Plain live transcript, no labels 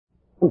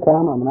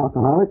Tom, I'm an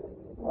alcoholic.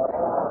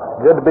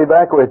 Good to be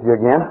back with you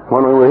again.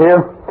 When we were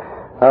here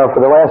for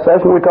the last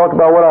session, we talked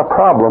about what our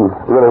problem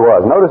really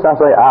was. Notice I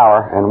say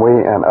our and we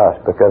and us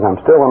because I'm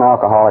still an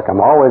alcoholic. I'm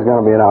always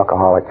going to be an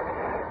alcoholic.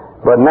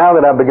 But now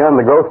that I've begun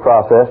the growth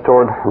process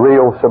toward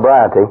real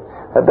sobriety,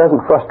 that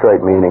doesn't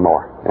frustrate me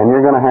anymore. And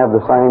you're going to have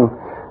the same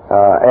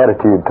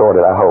attitude toward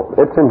it, I hope.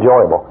 It's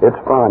enjoyable. It's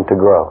fun to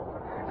grow.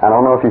 I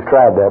don't know if you've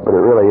tried that, but it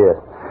really is.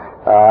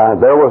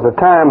 There was a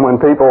time when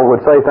people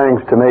would say things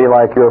to me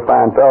like, "You're a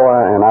fine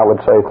fella," and I would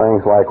say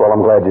things like, "Well,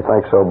 I'm glad you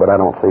think so, but I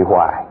don't see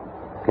why."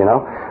 You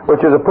know?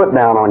 Which is a put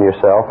down on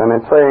yourself, and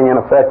it's saying, in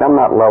effect, I'm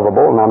not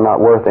lovable and I'm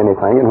not worth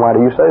anything, and why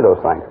do you say those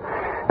things?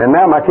 And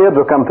now my kids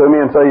will come to me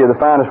and say, "You're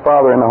the finest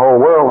father in the whole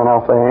world," and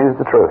I'll say, "Ain't it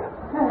the truth?"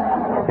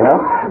 You know?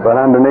 But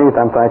underneath,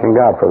 I'm thanking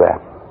God for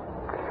that.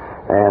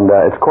 And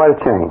it's quite a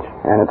change,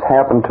 and it's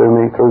happened to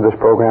me through this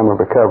program of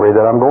recovery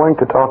that I'm going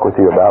to talk with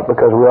you about,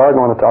 because we are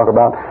going to talk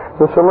about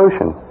the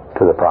solution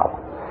to the problem.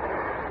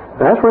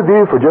 Now, let's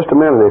review for just a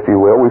minute, if you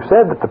will. We've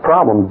said that the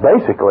problem,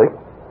 basically,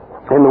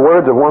 in the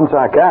words of one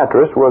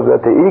psychiatrist, was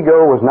that the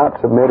ego was not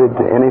submitted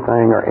to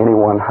anything or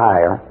anyone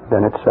higher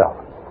than itself.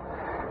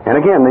 And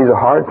again, these are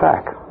hard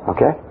facts,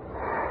 okay?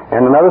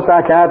 And another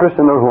psychiatrist,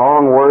 in those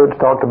long words,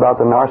 talked about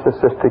the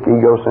narcissistic,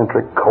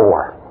 egocentric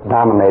core,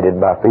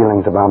 dominated by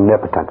feelings of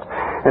omnipotence.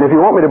 And if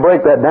you want me to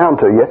break that down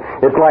to you,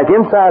 it's like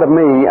inside of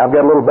me, I've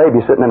got a little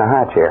baby sitting in a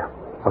high chair,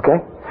 okay?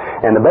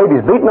 And the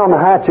baby's beating on the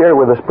high chair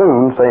with a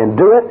spoon, saying,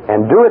 "Do it,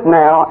 and do it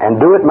now, and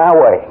do it my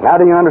way." Now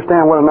do you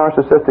understand what a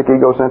narcissistic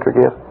egocentric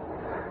is?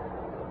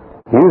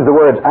 Use the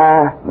words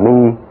I,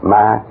 me,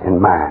 my,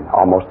 and mine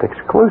almost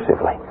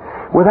exclusively,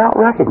 without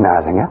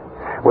recognizing it,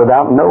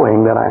 without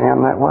knowing that I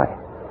am that way.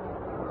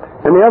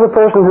 And the other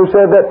person who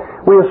said that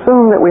we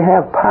assume that we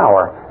have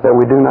power that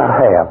we do not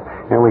have,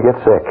 and we get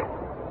sick.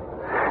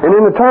 And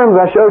in the terms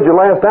I showed you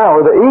last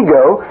hour, the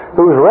ego,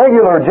 whose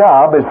regular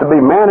job is to be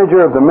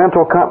manager of the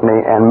mental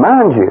company, and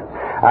mind you,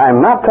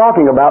 I'm not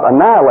talking about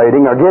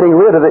annihilating or getting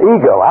rid of the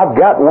ego. I've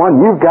got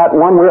one, you've got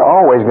one, we're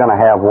always going to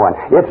have one.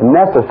 It's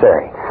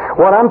necessary.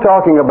 What I'm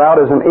talking about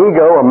is an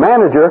ego, a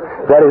manager,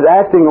 that is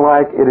acting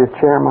like it is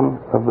chairman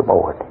of the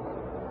board.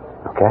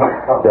 Okay?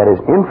 That is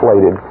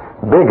inflated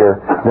bigger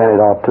than it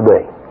ought to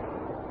be.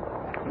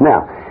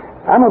 Now,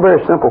 I'm a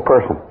very simple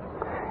person,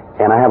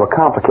 and I have a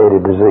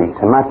complicated disease,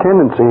 and my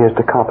tendency is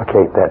to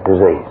complicate that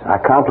disease. I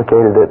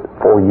complicated it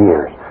for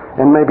years,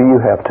 and maybe you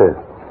have too.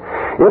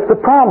 If the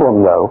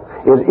problem, though,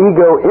 is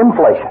ego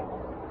inflation,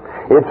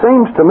 it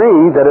seems to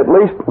me that at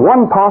least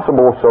one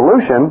possible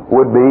solution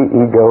would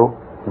be ego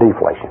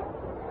deflation.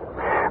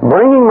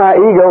 Bringing my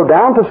ego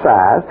down to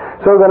size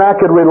so that I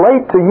could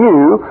relate to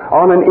you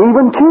on an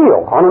even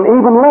keel, on an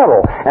even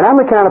level. And I'm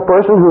the kind of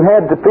person who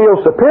had to feel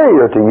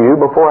superior to you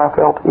before I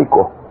felt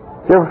equal.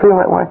 You ever feel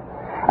that way?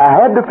 I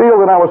had to feel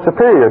that I was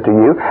superior to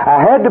you.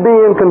 I had to be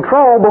in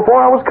control before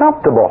I was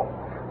comfortable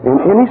in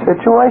any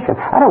situation.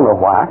 I don't know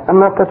why. I'm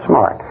not that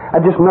smart. I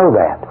just know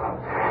that.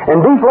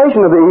 And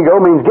deflation of the ego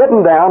means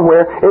getting down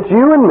where it's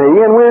you and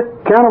me, and we're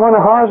kind of on a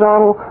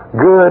horizontal,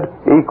 good,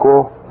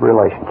 equal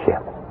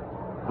relationship.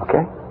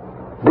 Okay?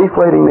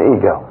 Deflating the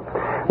ego.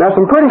 Now,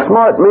 some pretty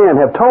smart men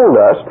have told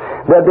us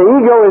that the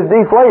ego is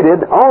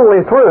deflated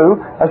only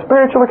through a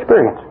spiritual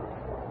experience.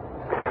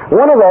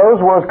 One of those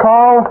was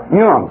Carl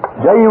Jung,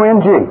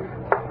 J-U-N-G,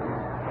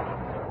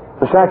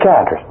 the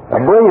psychiatrist, a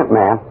brilliant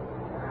man,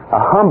 a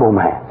humble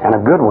man, and a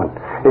good one.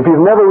 If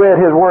you've never read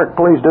his work,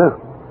 please do.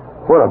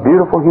 What a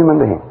beautiful human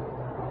being.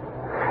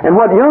 And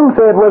what Jung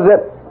said was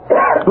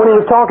that when he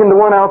was talking to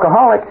one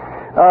alcoholic,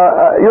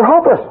 you're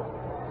hopeless.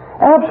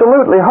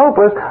 Absolutely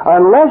hopeless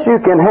unless you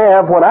can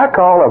have what I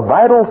call a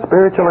vital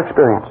spiritual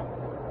experience.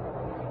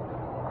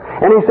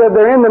 And he said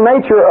they're in the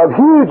nature of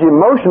huge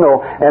emotional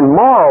and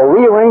moral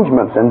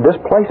rearrangements and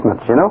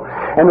displacements, you know.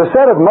 And the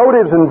set of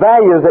motives and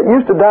values that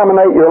used to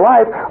dominate your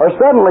life are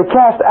suddenly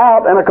cast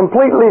out, and a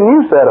completely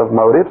new set of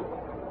motives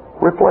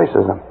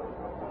replaces them.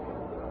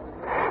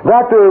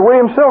 Dr.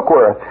 William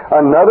Silkworth,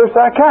 another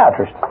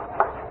psychiatrist,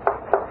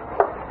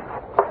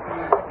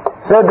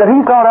 said that he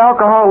thought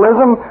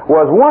alcoholism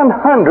was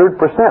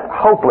 100%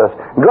 hopeless.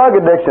 Drug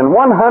addiction,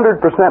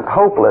 100%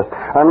 hopeless,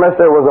 unless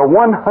there was a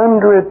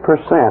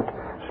 100%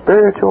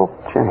 spiritual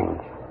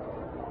change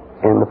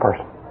in the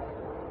person.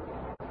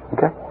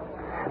 Okay?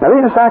 Now,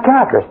 these are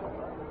psychiatrists.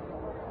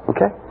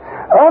 Okay?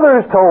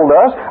 Others told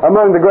us,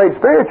 among the great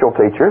spiritual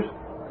teachers,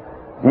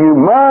 you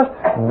must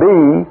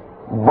be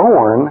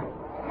born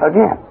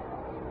again.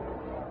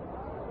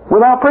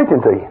 Without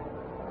preaching to you.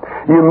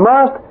 You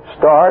must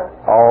start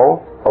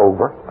all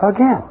over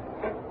again.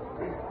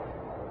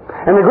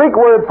 And the Greek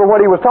word for what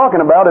he was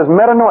talking about is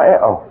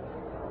metanoeo.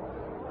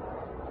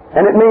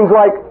 And it means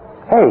like,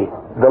 hey,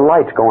 the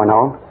light's going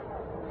on.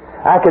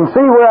 I can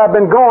see where I've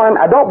been going.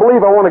 I don't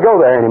believe I want to go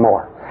there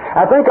anymore.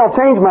 I think I'll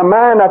change my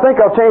mind. I think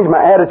I'll change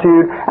my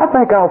attitude. I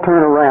think I'll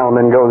turn around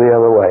and go the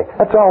other way.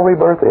 That's all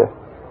rebirth is.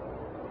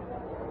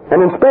 And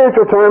in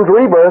spiritual terms,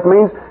 rebirth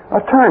means a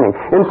turning.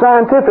 In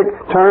scientific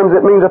terms,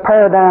 it means a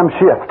paradigm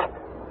shift.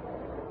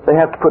 They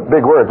have to put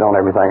big words on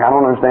everything. I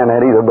don't understand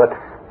that either, but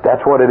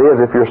That's what it is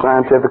if you're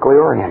scientifically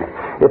oriented.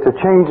 It's a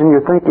change in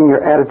your thinking, your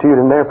attitude,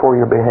 and therefore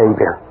your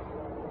behavior.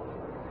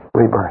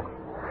 Rebirth.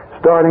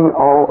 Starting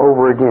all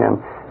over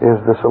again is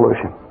the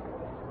solution.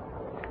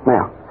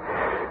 Now,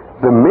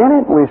 the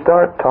minute we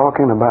start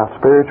talking about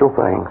spiritual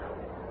things,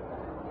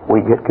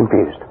 we get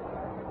confused,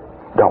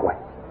 don't we?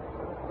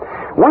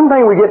 One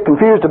thing we get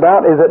confused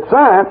about is that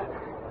science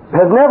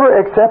has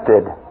never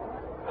accepted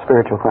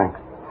spiritual things.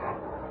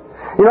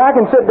 You know, I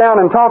can sit down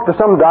and talk to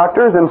some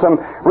doctors and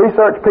some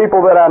research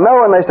people that I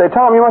know, and they say,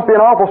 Tom, you must be an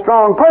awful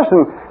strong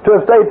person to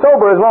have stayed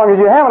sober as long as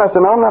you have. And I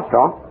said, no, I'm not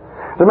strong.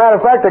 As a matter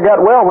of fact, I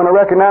got well when I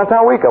recognized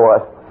how weak I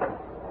was.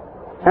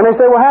 And they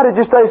say, well, how did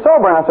you stay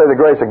sober? And I say, the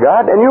grace of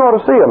God, and you ought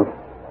to see them.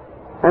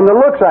 And the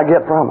looks I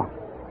get from them.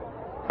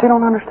 They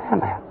don't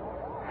understand that.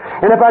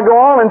 And if I go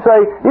on and say,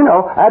 you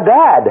know, I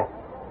died.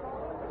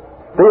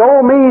 The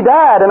old me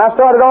died, and I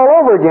started all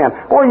over again.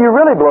 Boy, you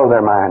really blow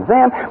their minds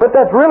then. But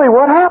that's really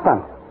what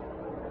happened.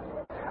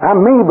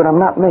 I'm me, but I'm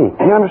not me.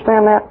 You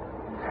understand that?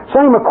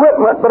 Same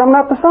equipment, but I'm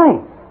not the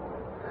same.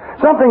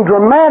 Something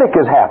dramatic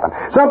has happened.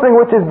 Something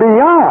which is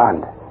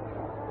beyond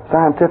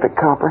scientific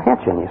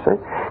comprehension, you see.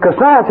 Because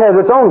science has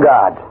its own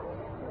God.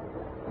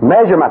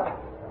 Measurement.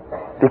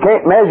 If you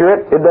can't measure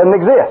it, it doesn't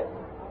exist.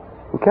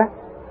 Okay?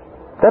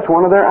 That's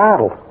one of their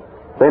idols.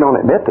 They don't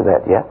admit to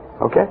that yet.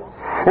 Okay?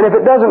 And if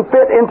it doesn't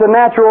fit into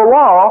natural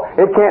law,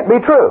 it can't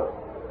be true.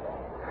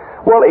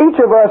 Well, each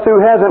of us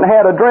who hasn't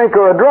had a drink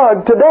or a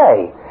drug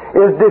today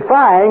is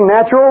defying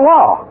natural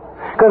law.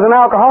 Because an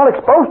alcoholic's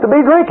supposed to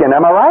be drinking,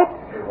 am I right?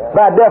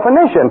 By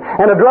definition.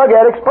 And a drug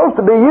addict's supposed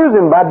to be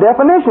using by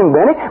definition,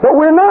 Benny, but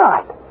we're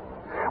not.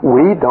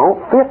 We don't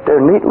fit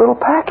their neat little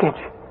package.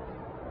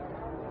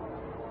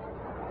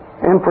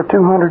 And for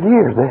 200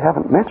 years they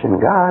haven't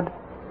mentioned God.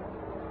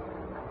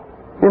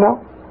 You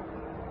know?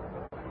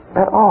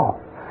 At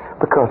all.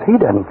 Because He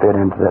doesn't fit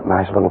into that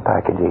nice little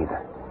package either.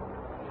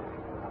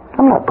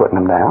 I'm not putting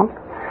them down.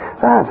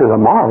 Science is a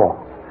marvel.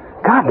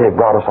 God, they've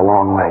brought us a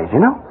long ways, you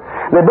know.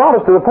 They brought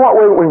us to the point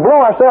where we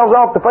blow ourselves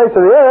off the face of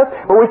the earth,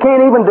 but we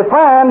can't even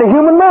define the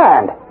human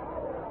mind.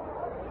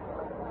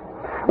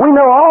 We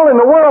know all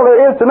in the world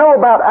there is to know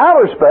about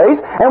outer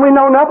space, and we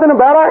know nothing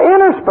about our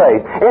inner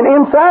space. And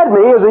inside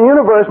me is a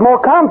universe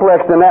more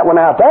complex than that one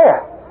out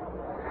there.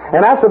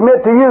 And I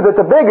submit to you that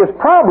the biggest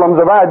problems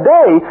of our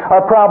day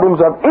are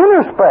problems of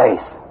inner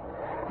space.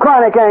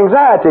 Chronic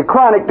anxiety,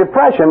 chronic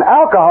depression,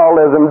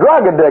 alcoholism,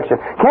 drug addiction,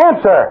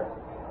 cancer.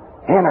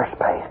 Inner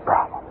space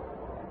problem.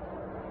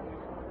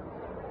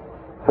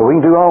 So we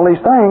can do all these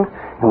things,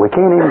 and we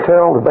can't even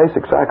tell the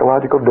basic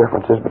psychological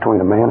differences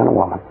between a man and a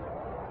woman.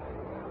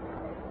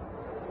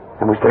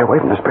 And we stay away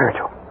from the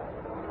spiritual.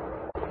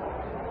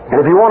 And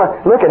if you want to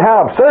look at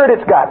how absurd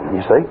it's gotten,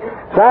 you see,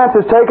 science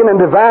has taken and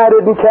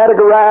divided and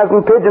categorized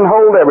and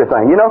pigeonholed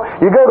everything. You know,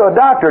 you go to a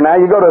doctor now,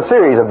 you go to a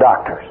series of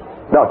doctors,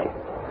 don't you?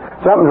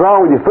 Something's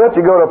wrong with your foot,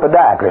 you go to a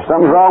podiatrist.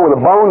 Something's wrong with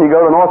a bone, you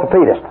go to an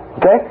orthopedist.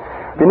 Okay?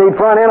 If you need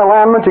front end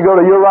alignment, you go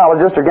to a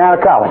urologist or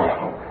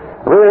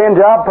gynecologist. Rear end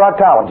job,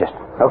 proctologist.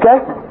 Okay?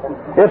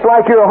 It's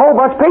like you're a whole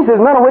bunch of pieces,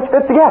 none of which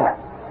fit together.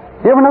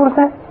 You ever notice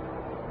that?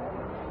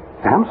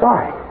 I'm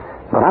sorry,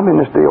 but I'm in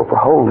this deal for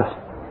wholeness.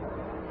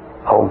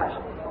 Wholeness.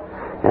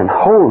 And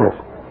wholeness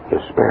is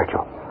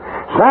spiritual.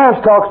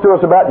 Science talks to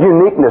us about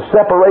uniqueness,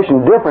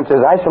 separation, differences,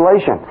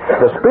 isolation.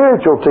 The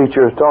spiritual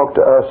teachers talk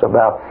to us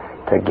about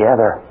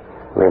together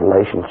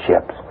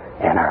relationships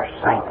and our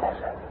sameness.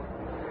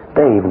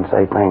 They even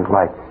say things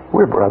like,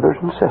 we're brothers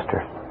and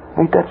sisters.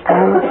 Ain't that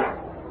strange?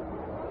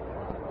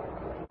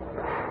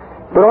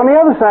 But on the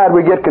other side,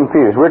 we get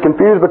confused. We're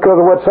confused because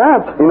of what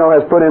science,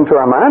 has put into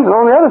our minds. And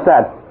on the other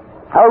side,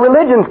 our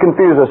religions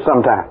confuse us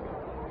sometimes.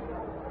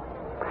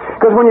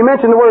 Because when you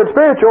mention the word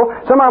spiritual,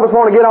 some of us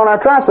want to get on our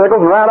tricycles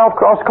and ride off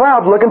across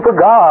clouds looking for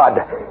God.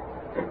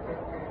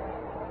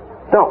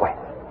 Don't we?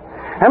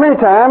 How many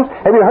times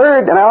have you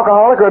heard an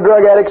alcoholic or a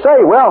drug addict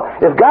say, well,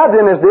 if God's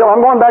in this deal,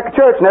 I'm going back to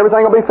church and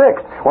everything will be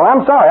fixed. Well,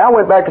 I'm sorry. I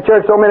went back to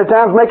church so many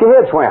times to make your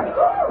head swim.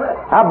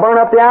 I burned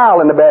up the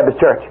aisle in the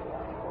Baptist church.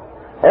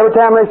 Every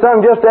time they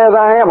sung Just As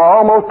I Am, I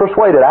was almost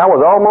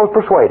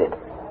persuaded.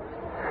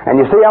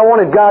 And you see, I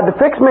wanted God to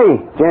fix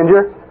me,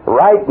 Ginger,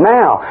 right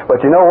now.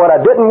 But you know what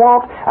I didn't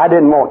want? I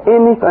didn't want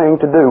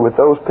anything to do with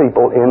those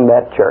people in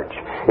that church.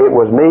 It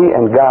was me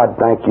and God,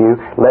 thank you.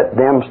 Let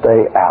them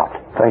stay out.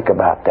 Think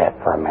about that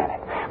for a minute.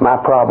 My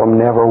problem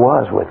never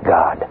was with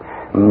God.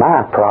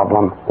 My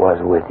problem was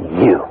with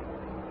you.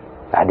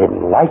 I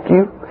didn't like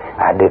you.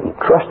 I didn't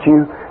trust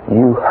you.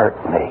 You hurt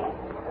me.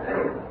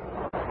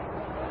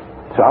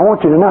 So I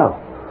want you to know,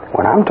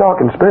 when I'm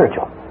talking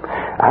spiritual,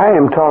 I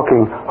am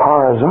talking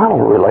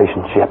horizontal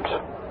relationships.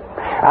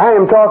 I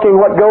am talking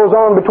what goes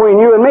on between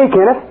you and me,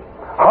 Kenneth.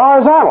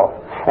 Horizontal.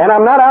 And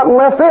I'm not out in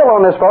left field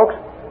on this, folks.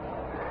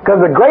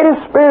 Because the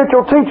greatest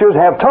spiritual teachers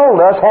have told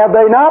us, have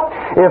they not?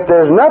 If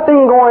there's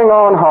nothing going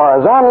on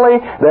horizontally,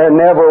 there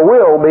never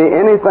will be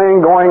anything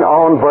going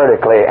on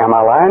vertically. Am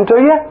I lying to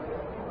you?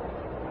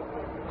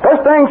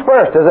 First things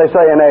first, as they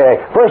say in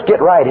AA. First get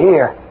right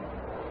here.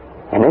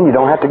 And then you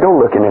don't have to go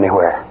looking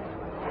anywhere.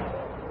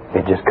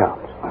 It just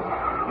comes.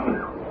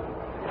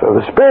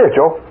 The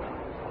spiritual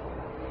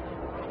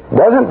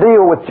doesn't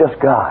deal with just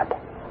God.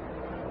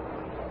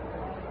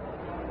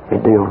 It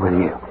deals with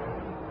you.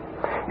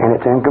 And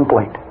it's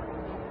incomplete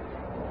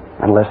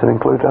unless it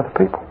includes other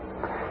people.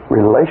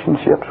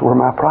 Relationships were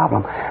my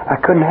problem. I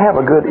couldn't have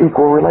a good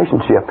equal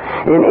relationship.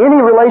 In any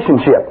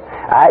relationship,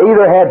 I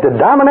either had to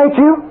dominate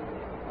you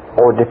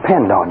or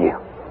depend on you.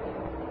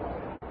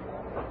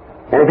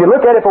 And if you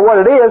look at it for what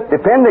it is,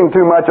 depending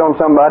too much on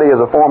somebody is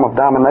a form of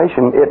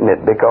domination, isn't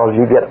it? Because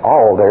you get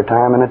all their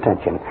time and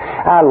attention.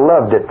 I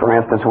loved it, for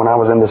instance, when I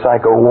was in the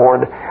psycho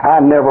ward.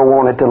 I never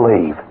wanted to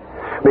leave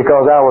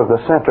because I was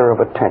the center of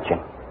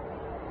attention.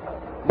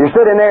 You're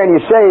sitting there and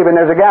you shave and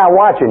there's a guy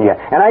watching you.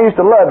 And I used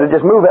to love to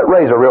just move that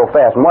razor real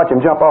fast and watch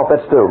him jump off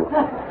that stool.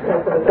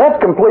 That's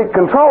complete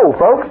control,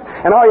 folks.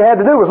 And all you had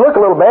to do was look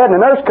a little bad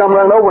and the nurse come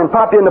running over and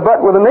pop you in the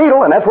butt with a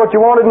needle, and that's what you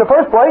wanted in the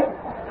first place.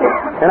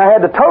 And I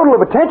had the total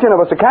of attention of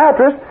a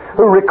psychiatrist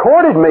who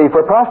recorded me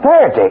for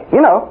posterity.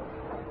 You know.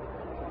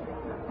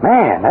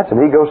 Man, that's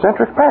an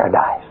egocentric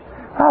paradise.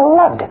 I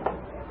loved it.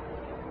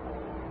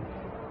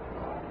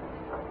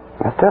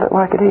 I tell it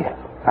like it is.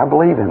 I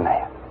believe in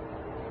that.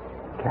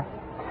 Okay?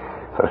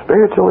 So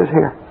spiritual is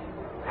here.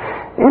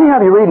 Any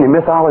of you read any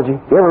mythology?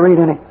 You ever read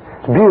any?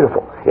 It's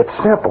beautiful. It's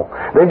simple.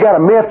 They've got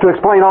a myth to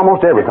explain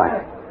almost everything.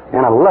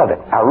 And I love it.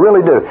 I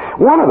really do.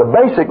 One of the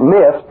basic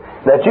myths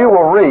that you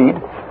will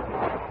read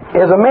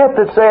is a myth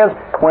that says,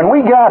 when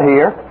we got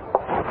here,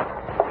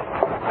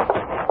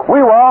 we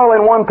were all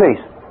in one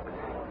piece.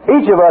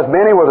 Each of us,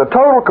 Benny, was a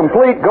total,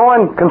 complete,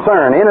 going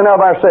concern in and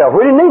of ourselves.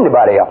 We didn't need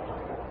anybody else.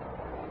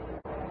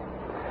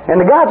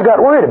 And the gods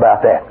got worried about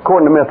that,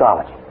 according to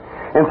mythology,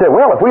 and said,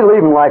 well, if we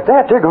leave them like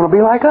that, they're going to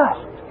be like us.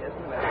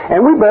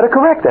 And we better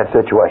correct that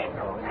situation.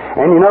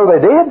 And you know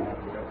they did?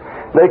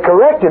 They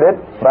corrected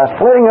it by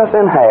splitting us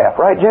in half.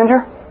 Right,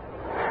 Ginger?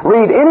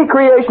 Read any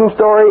creation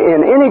story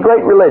in any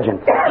great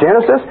religion.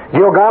 Genesis,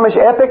 Gilgamesh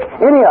epic,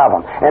 any of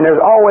them. And there's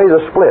always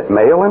a split.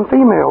 Male and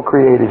female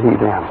created he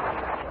them.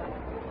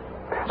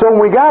 So when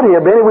we got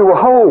here, Benny, we were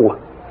whole.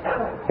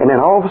 And then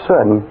all of a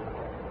sudden,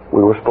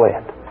 we were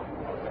split.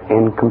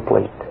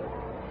 Incomplete.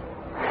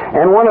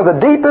 And one of the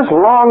deepest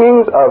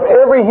longings of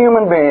every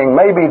human being,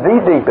 maybe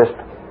the deepest,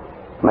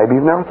 maybe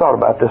you've never thought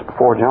about this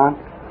before, John,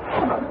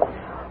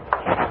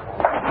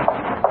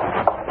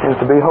 is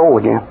to be whole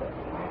again.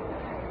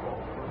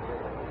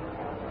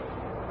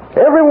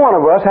 Every one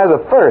of us has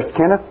a thirst,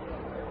 Kenneth,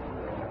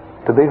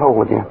 to be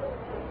whole again.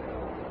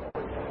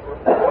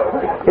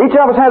 Each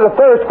of us has a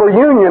thirst for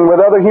union with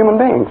other human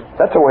beings.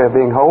 That's a way of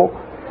being whole,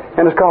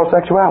 and it's called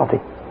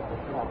sexuality.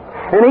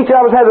 And each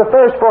of us has a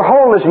thirst for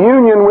wholeness,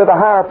 union with a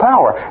higher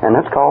power, and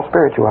that's called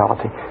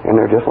spirituality. And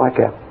they're just like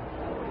that.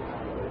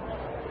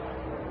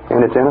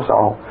 And it's in us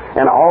all.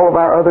 And all of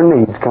our other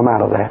needs come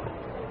out of that.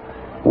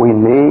 We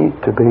need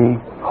to be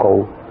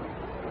whole.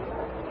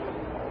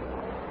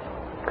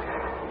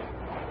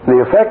 The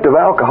effect of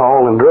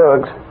alcohol and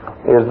drugs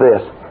is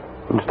this.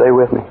 And stay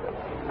with me.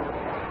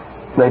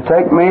 They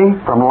take me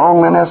from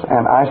loneliness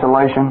and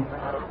isolation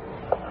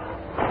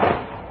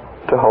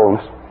to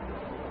wholeness.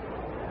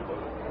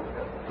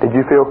 Did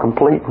you feel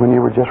complete when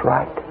you were just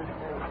right?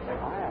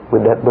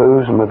 With that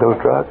booze and with those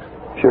drugs?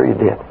 Sure you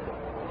did.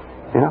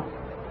 You know?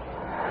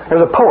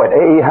 There's a poet,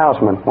 A.E.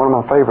 Housman, one of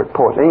my favorite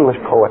poets, English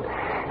poet.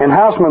 And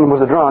Housman was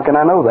a drunk, and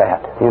I know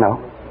that, you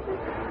know.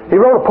 He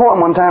wrote a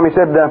poem one time. He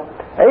said,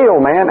 ale,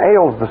 man,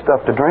 ale's the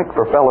stuff to drink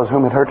for fellows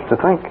whom it hurts to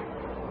think.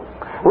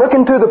 Look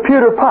into the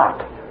pewter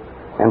pot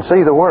and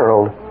see the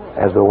world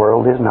as the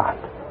world is not.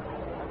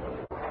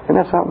 Isn't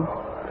that something?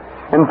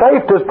 And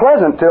faith is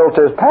pleasant till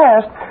 'tis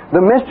past.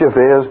 The mischief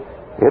is,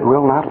 it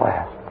will not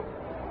last.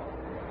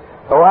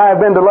 Oh, I have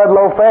been to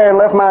Ludlow Fair and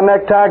left my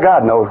necktie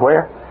God knows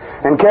where,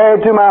 and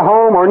carried to my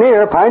home or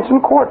near pints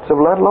and quarts of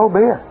Ludlow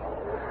beer.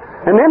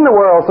 And then the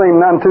world seemed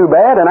none too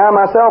bad, and I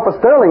myself a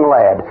sterling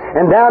lad,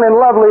 and down in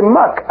lovely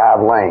muck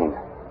I've lain.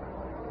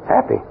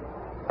 Happy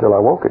till I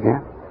woke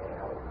again.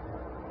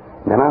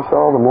 Then I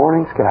saw the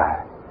morning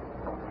sky.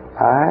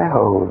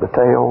 Hi-ho, the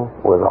tale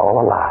was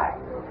all a lie.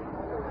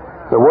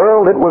 The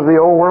world, it was the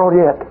old world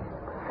yet,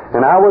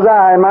 and I was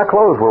I, and my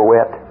clothes were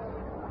wet,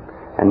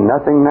 and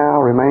nothing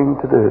now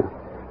remained to do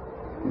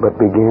but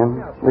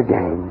begin the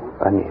game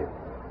anew.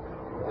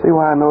 See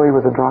why I know he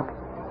was a drunk?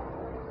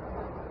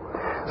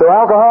 So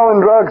alcohol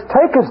and drugs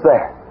take us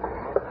there.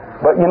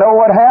 But you know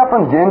what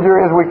happens,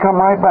 Ginger, is we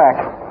come right back.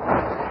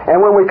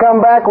 And when we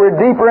come back, we're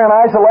deeper in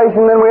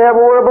isolation than we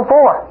ever were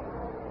before.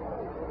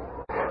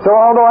 So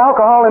although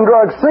alcohol and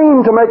drugs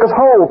seem to make us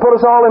whole, put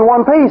us all in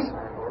one piece,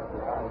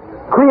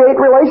 create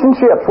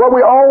relationships, what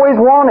we always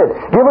wanted,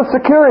 give us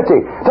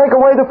security, take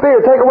away the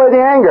fear, take away the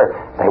anger,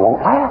 they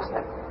won't last.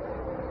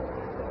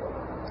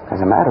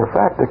 As a matter of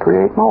fact, they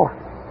create more.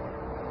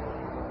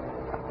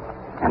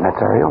 And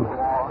that's our illness.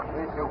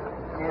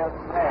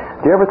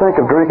 Do you ever think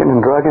of drinking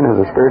and drugging as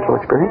a spiritual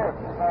experience?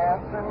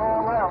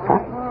 Huh?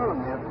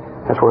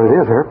 That's what it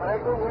is, Herb.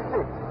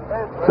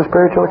 It's a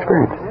spiritual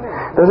experience.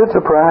 Does it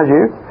surprise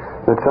you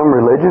that some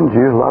religions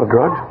use a lot of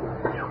drugs?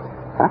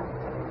 Huh?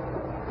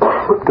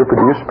 To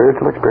produce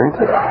spiritual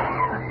experiences?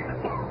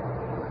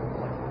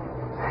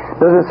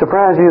 Does it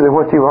surprise you that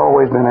what you've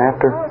always been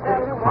after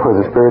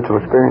was a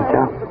spiritual experience,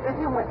 John?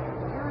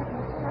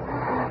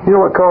 You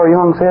know what Carl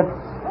Jung said?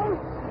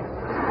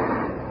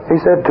 He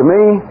said, to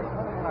me,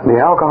 the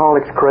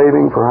alcoholic's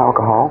craving for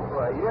alcohol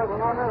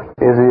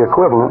is the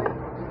equivalent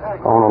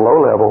on a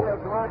low level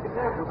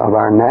of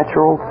our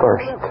natural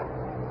thirst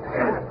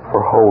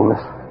for wholeness,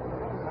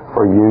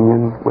 for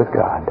union with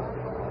God.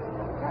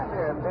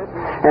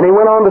 And he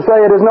went on to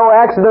say, it is no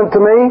accident to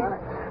me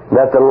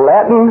that the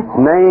Latin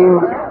name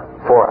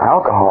for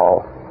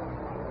alcohol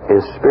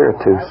is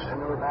spiritus,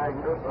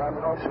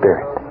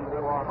 spirit.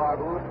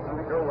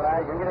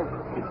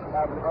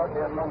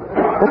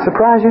 That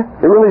surprise you?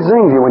 It really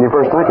zings you when you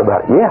first think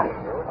about it. Yeah,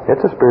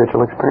 it's a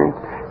spiritual experience,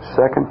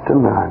 second to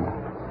none.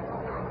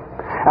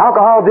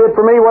 Alcohol did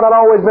for me what I'd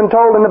always been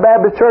told in the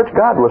Baptist church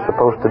God was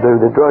supposed to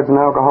do. Did drugs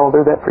and alcohol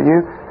do that for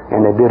you?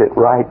 And they did it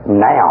right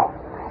now.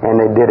 And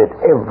they did it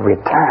every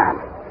time.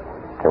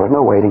 There was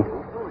no waiting.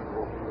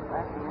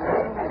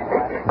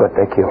 But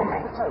they killed me.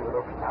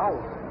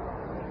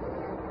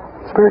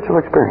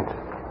 Spiritual experience.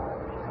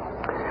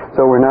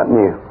 So we're not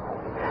new.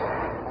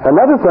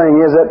 Another thing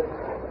is that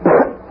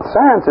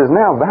science is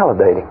now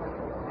validating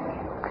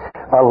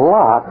a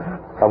lot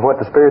of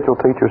what the spiritual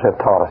teachers have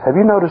taught us. Have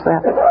you noticed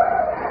that?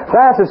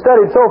 Science has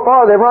studied so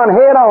far they've run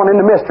head on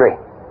into mystery.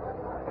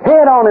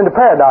 Head on into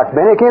paradox,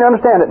 Ben. They can't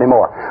understand it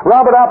anymore.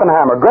 Robert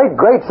Oppenheimer,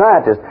 great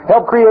scientist,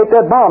 helped create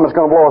that bomb that's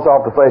going to blow us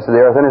off the face of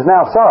the earth and is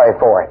now sorry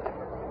for it.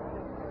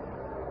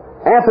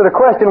 Answered a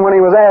question when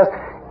he was asked,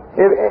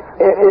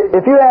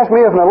 if you ask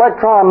me if an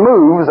electron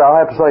moves, I'll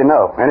have to say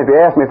no. And if you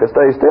ask me if it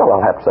stays still,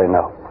 I'll have to say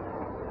no.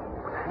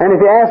 And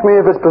if you ask me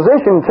if its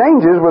position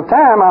changes with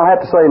time, I'll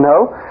have to say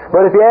no.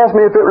 But if you ask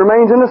me if it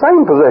remains in the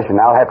same position,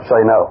 I'll have to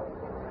say no.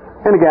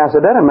 And the guy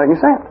said, that doesn't make any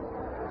sense.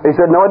 He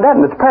said, no, it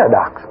doesn't. It's a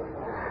paradox.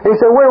 He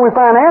said, where do we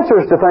find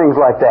answers to things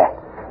like that?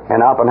 And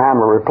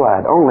Oppenheimer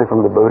replied, only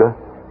from the Buddha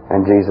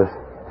and Jesus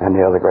and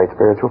the other great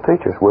spiritual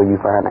teachers will you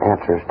find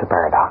answers to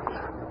paradox.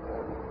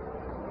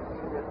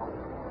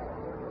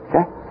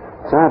 Okay?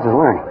 Science is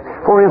learning.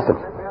 For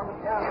instance,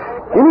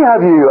 any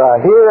of you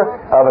hear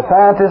of a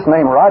scientist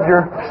named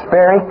Roger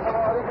Sperry?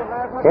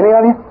 Any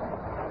of you?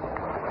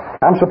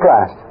 I'm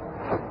surprised.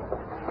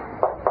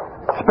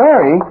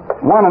 Sperry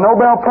won a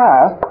Nobel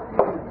Prize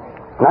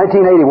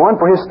 1981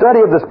 for his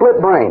study of the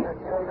split brain.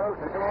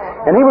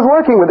 And he was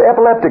working with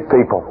epileptic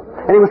people.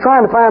 And he was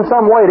trying to find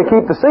some way to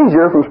keep the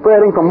seizure from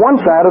spreading from one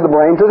side of the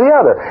brain to the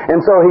other. And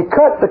so he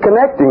cut the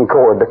connecting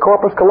cord, the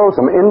corpus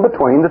callosum, in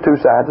between the two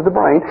sides of the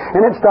brain,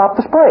 and it stopped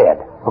the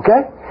spread.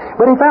 Okay?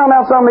 But he found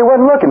out something he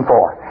wasn't looking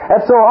for.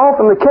 That's so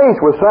often the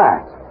case with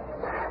science.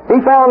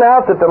 He found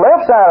out that the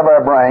left side of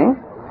our brain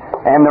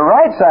and the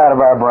right side of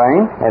our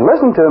brain, and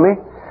listen to me,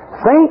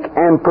 think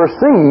and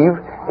perceive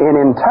in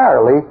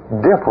entirely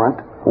different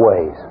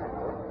ways.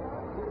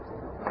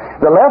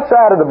 The left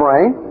side of the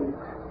brain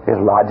is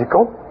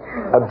logical,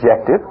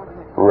 objective,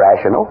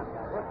 rational,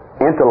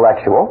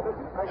 intellectual,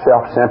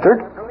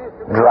 self-centered,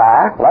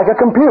 dry, like a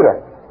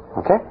computer.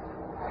 Okay?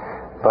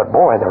 But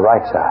boy, the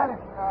right side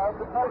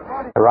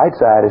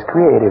is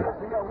creative,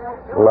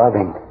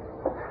 loving,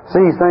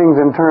 sees things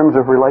in terms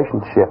of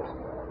relationships,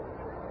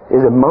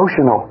 is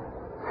emotional,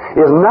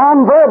 is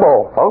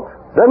nonverbal, folks,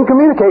 doesn't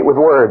communicate with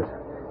words,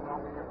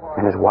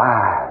 and is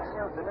wise.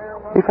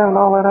 He found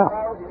all that out.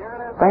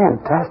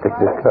 Fantastic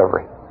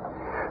discovery.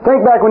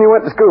 Think back when you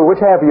went to school, which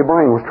half of your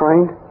brain was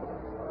trained?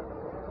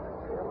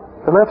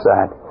 The left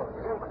side.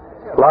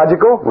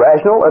 Logical,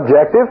 rational,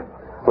 objective,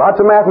 lots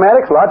of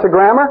mathematics, lots of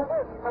grammar,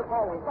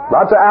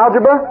 lots of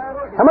algebra.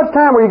 How much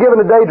time were you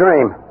given to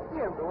daydream?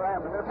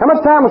 How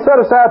much time was set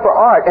aside for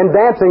art and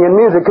dancing and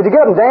music? Could you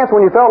get up and dance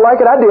when you felt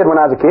like it? I did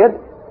when I was a kid.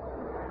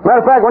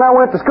 Matter of fact, when I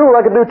went to school,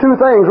 I could do two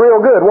things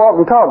real good, walk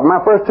and talk.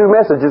 My first two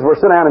messages were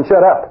sit down and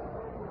shut up.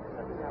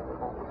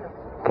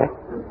 Okay?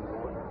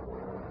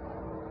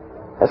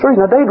 That's the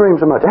reason I daydreamed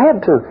so much. I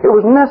had to. It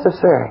was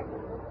necessary.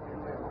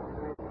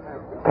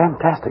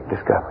 Fantastic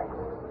discovery.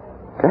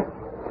 Okay?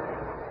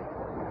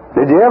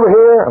 Did you ever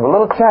hear of a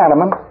little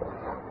Chinaman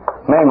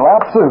named Lao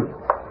Tzu?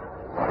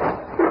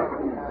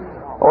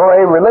 Or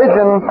a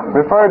religion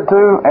referred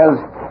to as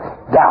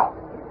Tao?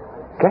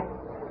 Okay?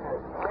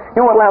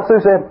 You know what Lao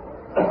Tzu said?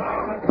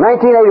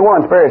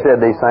 1981, Sperry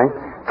said these things.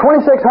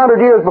 2,600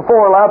 years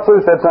before, Lao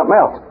Tzu said something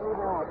else.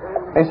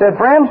 He said,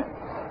 friends,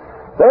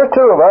 there's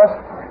two of us.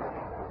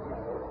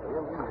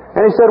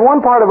 And he said,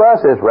 one part of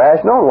us is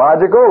rational,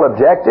 logical,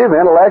 objective,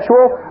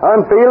 intellectual,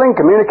 unfeeling,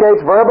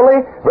 communicates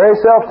verbally, very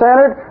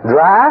self-centered,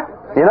 dry,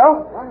 you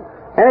know.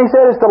 And he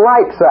said it's the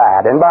light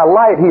side. And by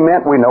light, he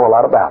meant we know a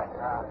lot about it.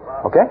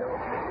 Okay?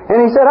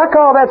 And he said, I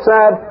call that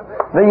side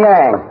the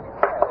yang.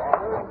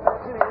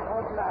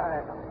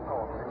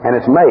 And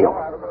it's male,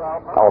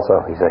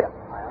 also, he said.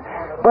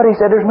 But he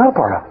said there's another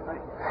part of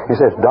it. He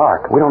says it's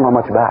dark. We don't know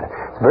much about it.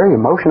 It's very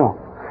emotional.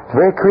 It's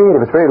very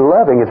creative. It's very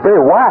loving. It's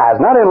very wise.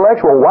 Not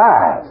intellectual,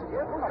 wise.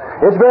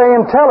 It's very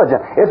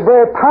intelligent. It's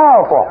very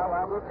powerful.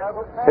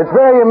 It's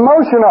very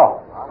emotional.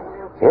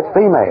 It's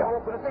female.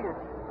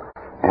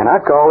 And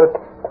I call it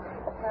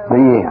the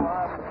yin.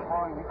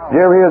 Did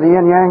you ever hear the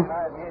yin-yang?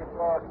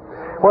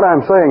 What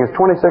I'm saying is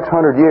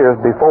 2,600 years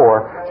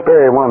before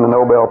Sperry won the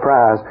Nobel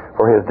Prize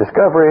for his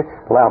discovery,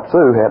 Lao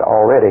Tzu had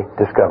already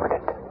discovered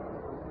it.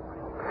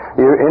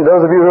 And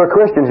those of you who are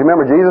Christians, you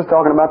remember Jesus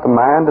talking about the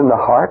mind and the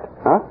heart?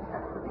 Huh?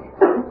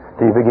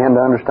 Do you begin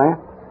to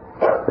understand?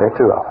 There are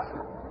two of us.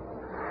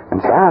 And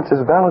science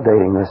is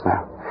validating this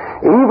now.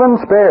 Even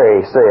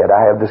Sperry said,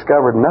 I have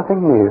discovered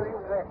nothing new.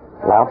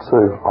 Lao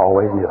Tzu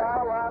always knew it.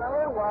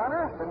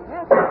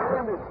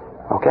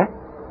 Okay?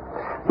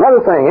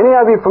 Another thing, any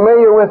of you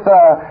familiar with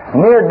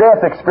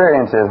near-death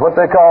experiences, what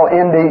they call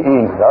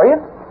NDEs, are you?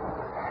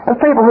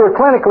 There's people who are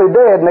clinically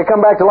dead and they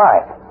come back to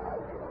life.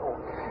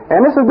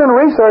 And this has been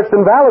researched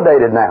and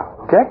validated now,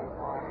 okay?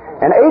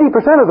 And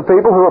 80% of the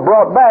people who are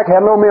brought back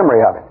have no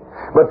memory of it.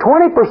 But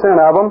 20%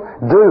 of them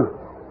do.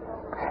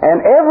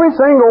 And every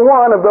single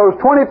one of those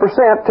 20%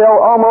 tell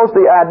almost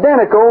the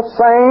identical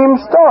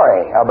same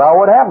story about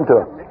what happened to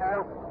them.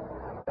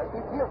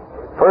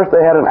 First,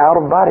 they had an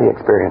out-of-body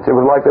experience. It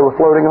was like they were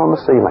floating on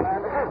the ceiling,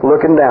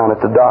 looking down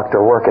at the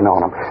doctor working on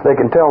them. They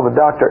can tell the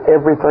doctor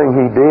everything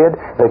he did.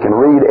 They can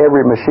read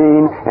every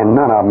machine, and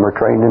none of them are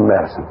trained in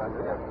medicine.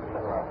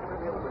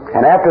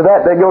 And after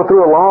that, they go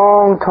through a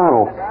long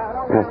tunnel,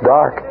 and it's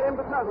dark,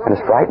 and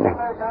it's frightening.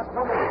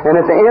 And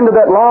at the end of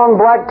that long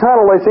black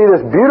tunnel, they see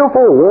this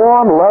beautiful,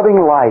 warm, loving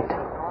light.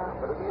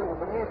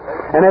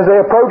 And as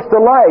they approach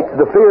the light,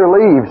 the fear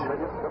leaves.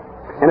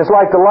 And it's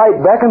like the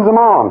light beckons them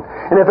on.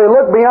 And if they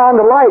look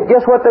beyond the light,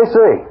 guess what they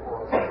see?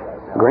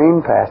 Green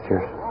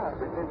pastures.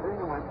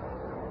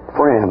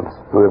 Friends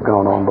who have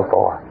gone on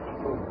before.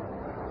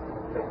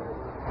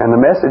 And the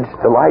message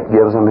the light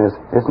gives them is,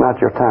 it's not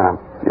your time.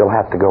 You'll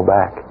have to go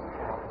back.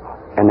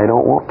 And they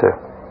don't want to.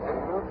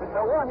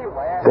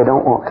 They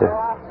don't want to.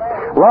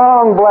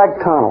 Long black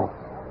tunnel.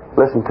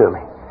 Listen to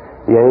me.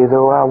 Yea,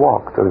 though I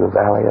walk through the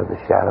valley of the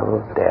shadow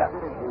of death.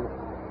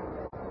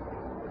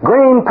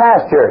 Green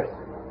pastures.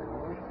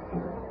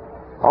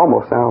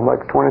 Almost sounds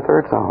like the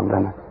 23rd Psalm,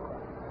 doesn't it?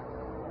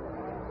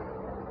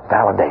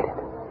 Validated.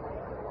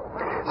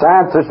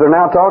 Scientists are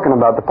now talking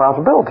about the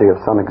possibility of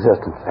some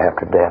existence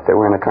after death. They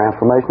were in a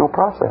transformational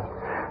process.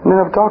 They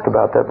never talked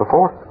about that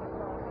before.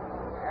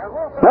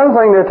 Another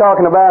thing they're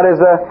talking about is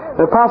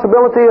the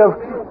possibility of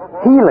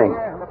healing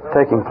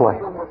taking place.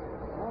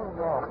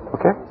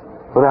 Okay?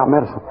 Without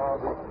medicine.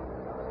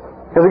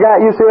 There's a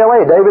guy at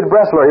UCLA, David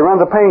Bressler. He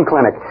runs a pain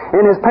clinic.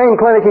 In his pain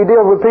clinic, he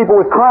deals with people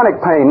with chronic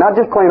pain, not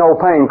just plain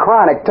old pain,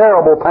 chronic,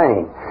 terrible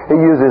pain. He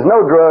uses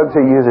no drugs.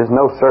 He uses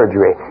no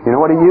surgery. You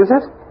know what he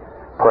uses?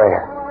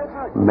 Prayer,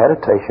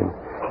 meditation,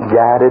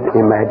 guided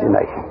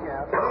imagination.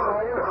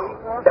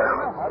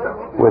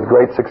 With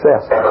great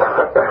success.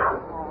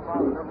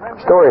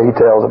 Story he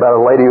tells about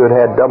a lady who had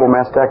had double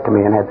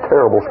mastectomy and had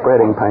terrible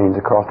spreading pains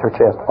across her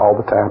chest all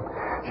the time.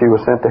 She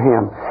was sent to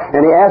him. And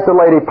he asked the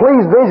lady,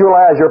 please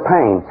visualize your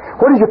pain.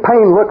 What does your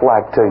pain look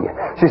like to you?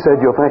 She said,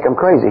 you'll think I'm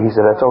crazy. He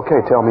said, that's okay,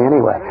 tell me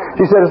anyway.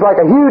 She said, it's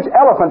like a huge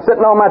elephant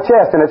sitting on my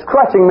chest and it's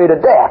crushing me to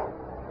death.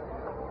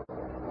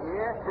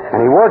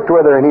 And he worked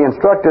with her and he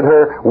instructed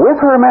her, with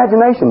her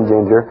imagination,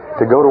 Ginger,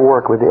 to go to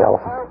work with the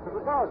elephant.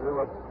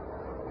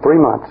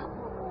 3 months,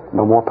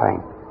 no more pain.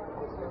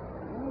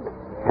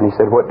 And he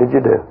said, what did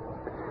you do?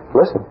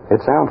 Listen,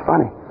 it sounds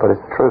funny, but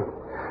it's the truth.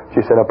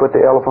 She said, I put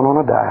the elephant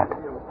on a diet.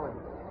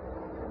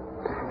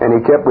 And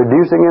he kept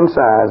reducing in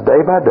size day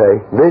by day,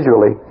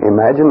 visually,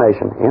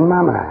 imagination, in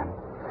my mind,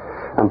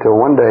 until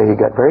one day he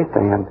got very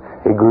thin,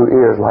 he grew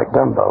ears like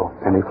Dumbo,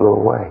 and he flew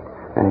away,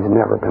 and he's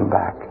never been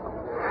back.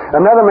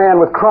 Another man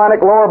with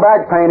chronic lower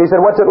back pain, he said,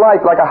 what's it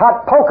like? Like a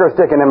hot poker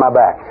sticking in my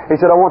back. He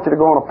said, I want you to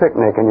go on a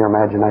picnic in your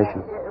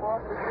imagination.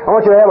 I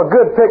want you to have a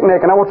good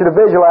picnic, and I want you to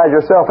visualize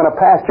yourself in a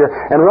pasture,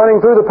 and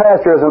running through the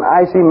pasture is an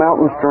icy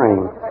mountain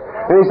stream.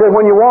 And he said,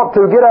 when you want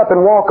to, get up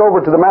and walk over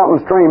to the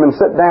mountain stream and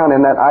sit down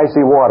in that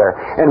icy water.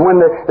 And when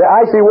the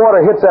icy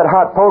water hits that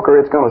hot poker,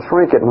 it's going to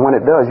shrink it. And when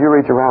it does, you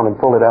reach around and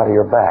pull it out of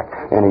your back.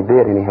 And he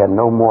did, and he had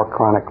no more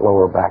chronic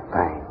lower back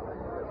pain.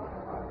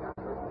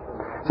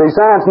 See,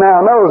 science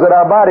now knows that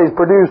our bodies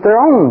produce their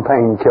own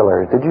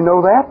painkillers. Did you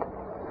know that?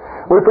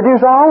 We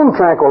produce our own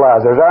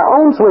tranquilizers, our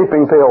own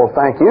sleeping pills,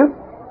 thank you.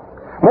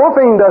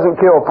 Morphine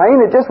doesn't kill pain,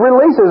 it just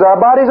releases our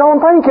body's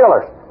own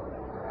painkillers.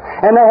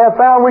 And they have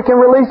found we can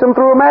release them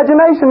through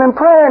imagination and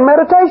prayer and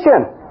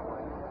meditation.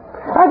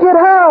 I get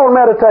high on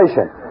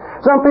meditation.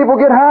 Some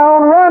people get high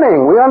on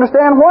running. We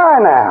understand why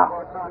now.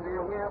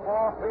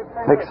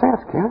 Makes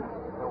sense, can't it?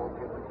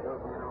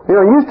 You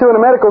know, used to in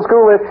the medical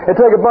school, they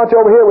take a bunch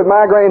over here with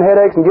migraine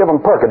headaches and give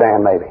them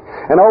Percodan maybe.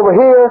 And over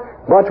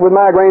here, a bunch with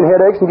migraine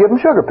headaches and give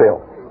them sugar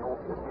pills.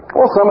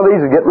 Well, some of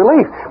these would get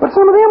relief, but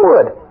some of them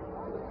would.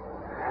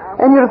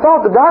 And you'd have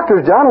thought the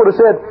doctors, John, would have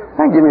said,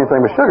 "They ain't give me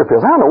anything but sugar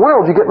pills. How in the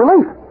world did you get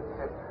relief?"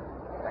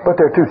 But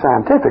they're too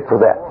scientific for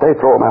that. They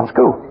throw them out of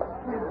school.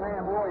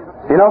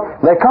 You know,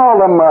 they call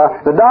them,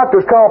 the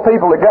doctors call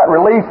people that got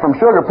relief from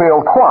sugar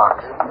pills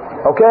quacks.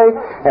 Okay?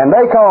 And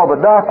they called the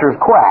doctors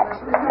quacks.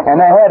 And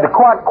they had the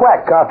quack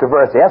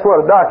controversy. That's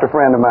what a doctor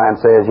friend of mine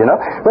says, you know.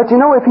 But you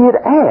know, if he had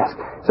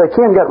asked, say,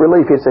 Ken got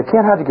relief, he'd say,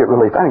 Ken, how'd you get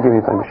relief? I didn't give you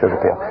anything but sugar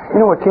pill.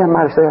 You know what Ken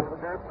might have said?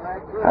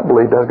 I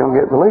believed I was going to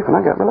get relief, and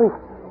I got relief.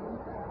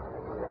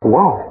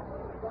 Whoa.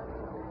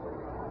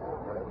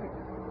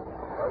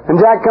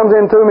 And Jack comes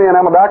in to me, and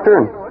I'm a doctor,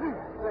 and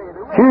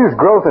huge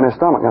growth in his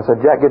stomach. And I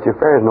said, Jack, get your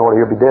affairs in order.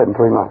 You'll be dead in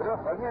 3 months.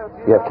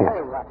 You have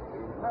cancer.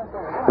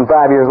 And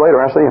 5 years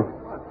later, I see him.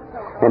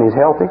 And he's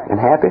healthy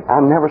and happy.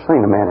 I've never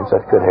seen a man in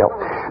such good health.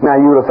 Now,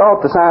 you would have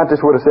thought the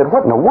scientists would have said,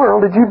 what in the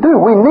world did you do?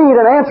 We need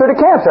an answer to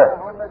cancer.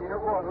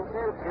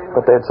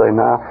 But they'd say,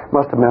 no,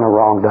 must have been a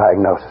wrong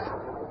diagnosis.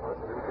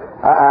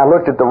 I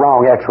looked at the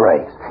wrong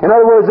x-rays. In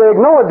other words, they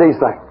ignored these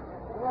things.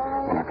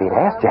 And if he'd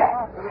asked Jack,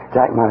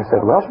 Jack might have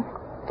said, Wilson,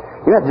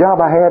 you know that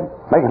job I had,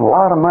 making a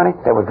lot of money,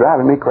 that was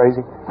driving me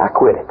crazy? I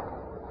quit it.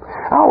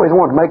 I always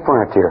wanted to make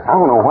furniture. I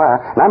don't know why.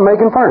 And I'm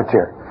making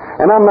furniture.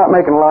 And I'm not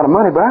making a lot of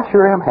money, but I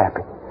sure am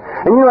happy.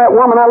 And you know that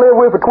woman I lived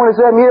with for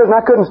 27 years and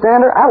I couldn't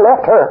stand her? I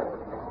left her.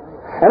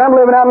 And I'm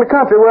living out in the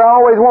country where I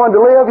always wanted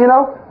to live, you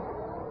know.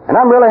 And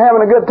I'm really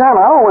having a good time.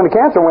 I don't know when the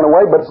cancer went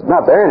away, but it's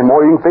not there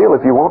anymore. You can feel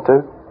if you want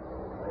to.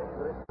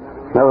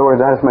 In other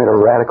words, I just made a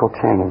radical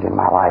change in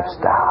my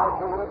lifestyle.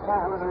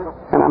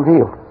 And I'm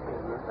healed.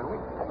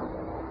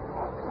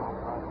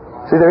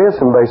 See, there is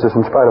some basis,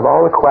 in spite of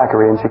all the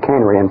quackery and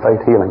chicanery in faith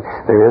healing,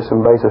 there is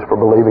some basis for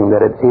believing that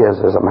it is,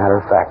 as a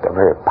matter of fact, a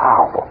very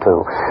powerful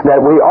tool. That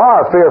we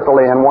are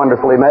fearfully and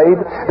wonderfully made.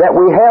 That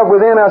we have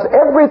within us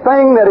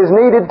everything that is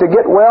needed to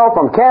get well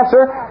from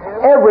cancer.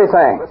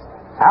 Everything.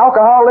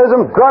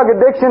 Alcoholism, drug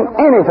addiction,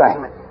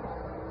 anything.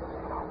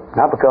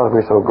 Not because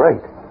we're so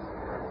great,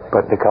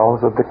 but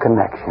because of the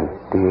connection.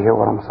 Do you hear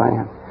what I'm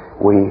saying?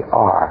 We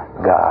are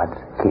God's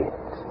kids.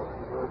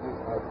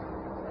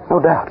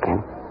 No doubt, Kenny.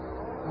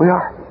 We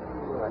are.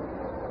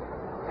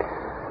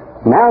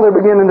 Now they're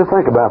beginning to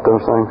think about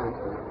those things.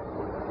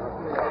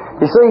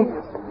 You see,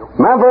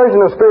 my version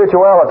of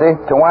spirituality,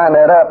 to wind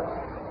that up,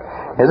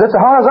 is it's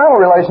a horizontal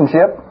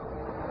relationship,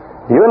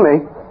 you and me.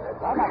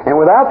 And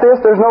without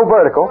this, there's no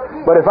vertical.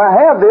 But if I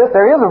have this,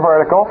 there is a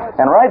vertical.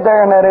 And right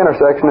there in that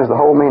intersection is the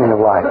whole meaning of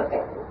life.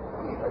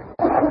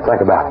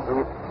 Think about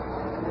it.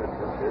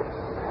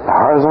 The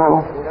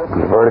horizontal,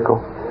 the vertical,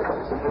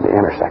 the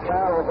intersection.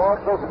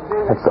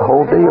 That's the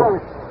whole deal.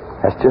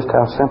 That's just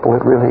how simple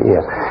it really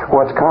is.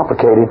 What's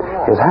complicated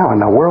is how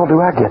in the world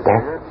do I get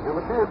there?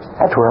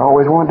 That's where I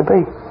always wanted to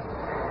be.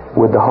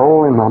 With the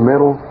hole in my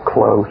middle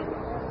closed.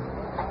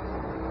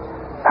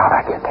 How'd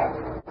I get there?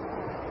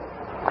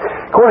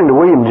 According to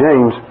William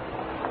James,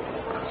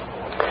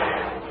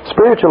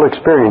 spiritual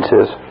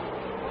experiences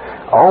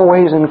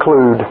always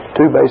include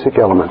two basic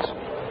elements.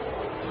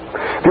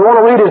 If you want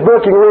to read his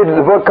book, you can read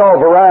the book called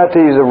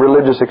Varieties of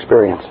Religious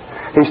Experience.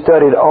 He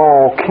studied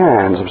all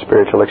kinds of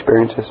spiritual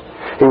experiences.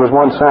 He was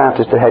one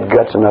scientist that had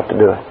guts enough to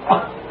do it.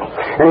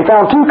 And he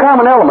found two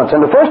common elements.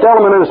 And the first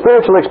element of the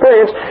spiritual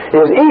experience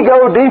is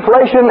ego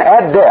deflation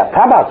at death.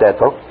 How about that,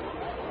 folks?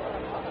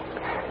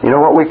 You know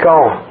what we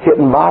call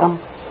hitting bottom?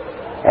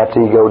 That's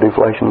ego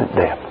deflation at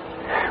death.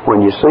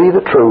 When you see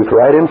the truth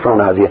right in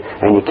front of you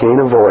and you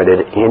can't avoid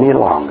it any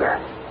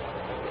longer.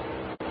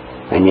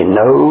 And you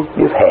know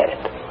you've had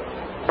it.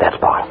 That's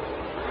bottom.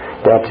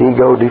 That's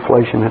ego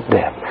deflation at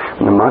death.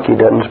 When the monkey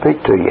doesn't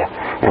speak to you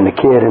and the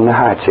kid in the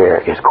high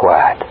chair is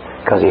quiet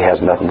because he has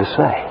nothing to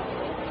say.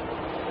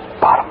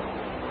 Bottom.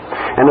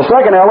 And the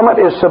second element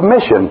is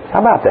submission.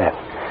 How about that?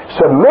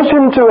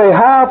 Submission to a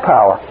higher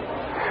power.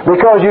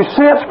 Because you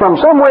sense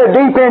from somewhere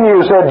deep in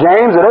you, said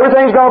James, that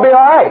everything's going to be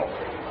all right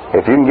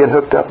if you can get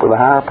hooked up with a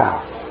higher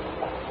power.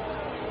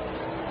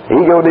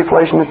 Ego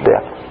deflation at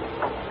death.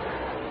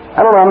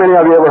 I don't know how many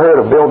of you ever heard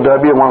of Bill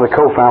W., one of the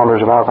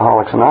co-founders of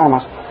Alcoholics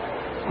Anonymous.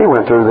 He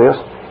went through this.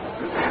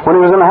 When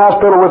he was in the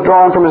hospital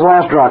withdrawing from his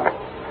last drunk,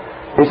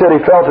 he said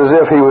he felt as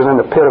if he was in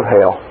the pit of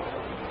hell.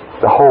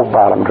 The whole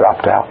bottom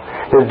dropped out.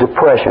 His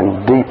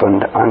depression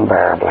deepened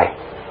unbearably.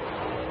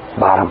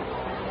 Bottom.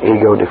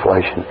 Ego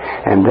deflation.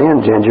 And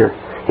then, Ginger,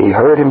 he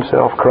heard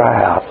himself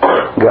cry out,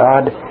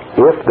 God,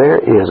 if there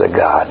is a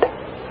God,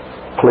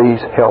 please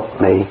help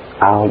me.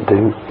 I'll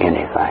do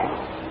anything.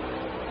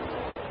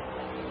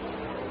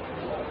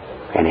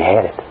 And he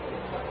had it.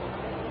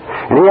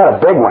 And he had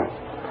a big one.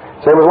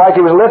 So it was like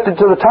he was lifted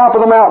to the top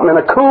of the mountain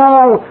and a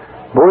cool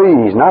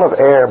breeze, not of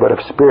air but of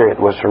spirit,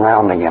 was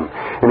surrounding him.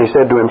 And he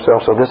said to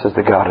himself, so this is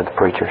the God of the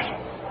preachers.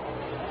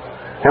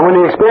 And when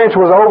the experience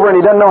was over and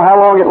he doesn't know how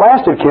long it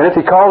lasted, Kenneth,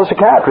 he called the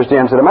psychiatrist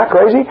in and said, am I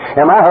crazy?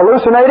 Am I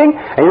hallucinating?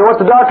 And you know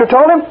what the doctor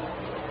told him?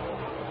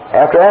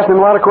 After asking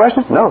him a lot of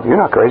questions, no, you're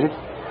not crazy.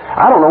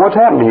 I don't know what's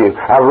happened to you.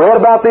 I've read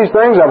about these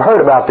things. I've heard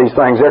about these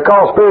things. They're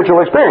called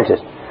spiritual experiences.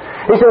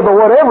 He said, but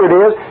whatever it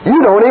is, you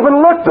don't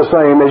even look the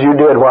same as you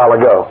did a while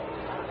ago.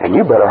 And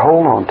you better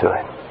hold on to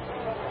it.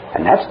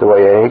 And that's the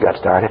way AA got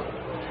started.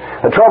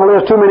 The trouble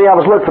is, too many of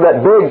us look for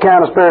that big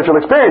kind of spiritual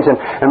experience,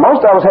 and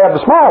most of us have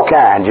the small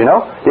kind, you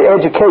know, the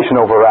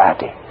educational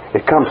variety.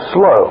 It comes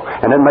slow,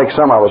 and then makes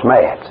some of us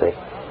mad, see,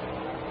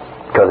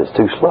 because it's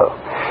too slow.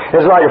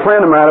 It's like a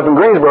friend of mine up in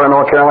Greensboro,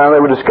 North Carolina.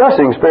 They were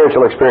discussing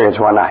spiritual experience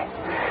one night.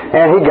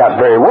 And he got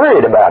very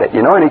worried about it,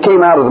 and he came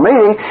out of the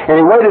meeting, and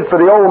he waited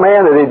for the old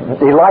man that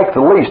he liked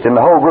the least in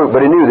the whole group, but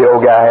he knew the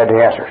old guy had the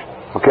answers.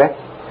 Okay?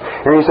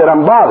 And he said,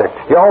 I'm bothered.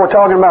 Y'all were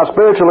talking about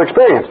spiritual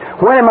experience.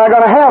 When am I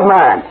going to have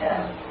mine?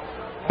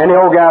 And the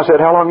old guy said,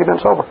 how long have you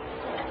been sober?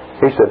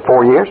 He said,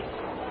 4 years.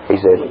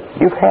 He said,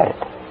 you've had it.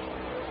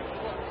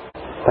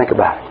 Think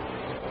about it.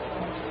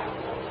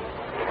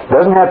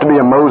 Doesn't have to be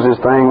a Moses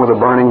thing with a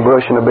burning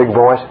bush and a big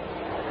voice.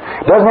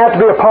 Doesn't have to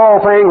be a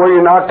Paul thing where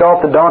you knocked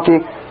off the donkey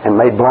and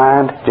made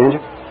blind,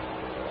 Ginger.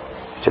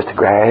 It's just a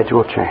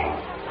gradual change.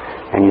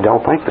 And you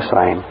don't think the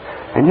same,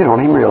 and you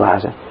don't even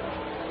realize it.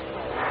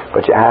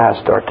 But your eyes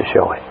start to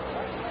show it.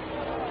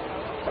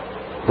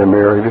 The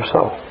mirror of your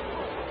soul.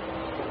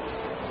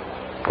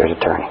 There's a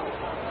turning.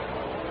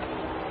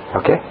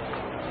 Okay?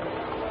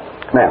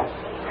 Now,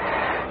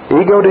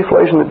 ego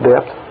deflation at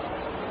depth,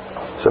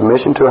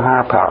 submission to a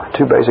higher power.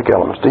 Two basic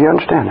elements. Do you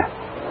understand that?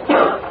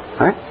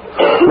 All right?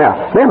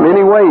 Now, there are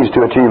many ways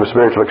to achieve a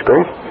spiritual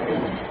experience.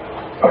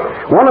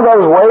 One of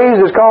those ways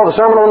is called the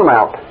Sermon on the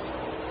Mount.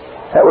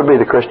 That would be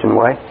the Christian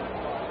way.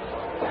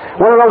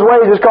 One of those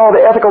ways is called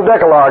the Ethical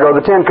Decalogue, or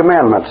the Ten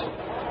Commandments.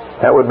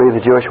 That would be the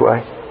Jewish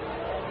way.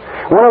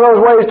 One of those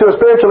ways to a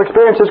spiritual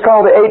experience is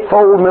called the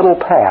Eightfold Middle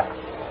Path.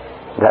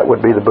 That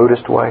would be the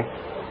Buddhist way.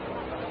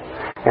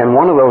 And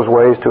one of those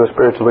ways to a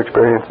spiritual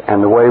experience,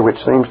 and the way which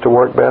seems to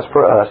work best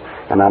for us,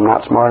 and I'm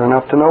not smart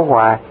enough to know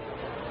why,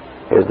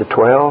 is the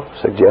 12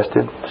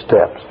 suggested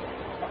steps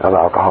of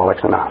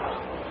Alcoholics Anonymous.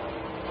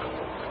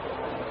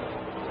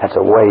 That's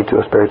a way to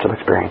a spiritual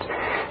experience.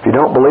 If you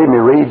don't believe me,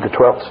 read the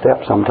 12th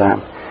step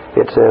sometime.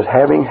 It says,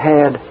 having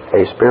had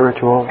a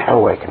spiritual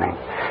awakening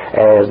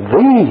as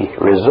the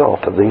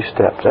result of these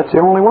steps. That's the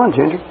only one,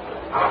 Ginger.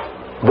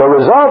 The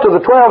result of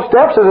the 12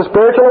 steps is a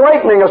spiritual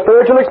awakening, a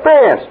spiritual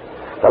experience.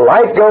 The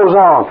light goes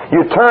on.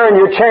 You turn,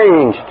 you're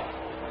changed.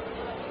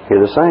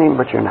 You're the same,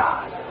 but you're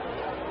not.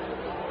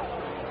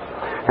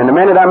 And the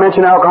minute I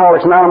mention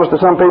Alcoholics Anonymous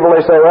to some people,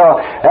 they say, well,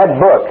 that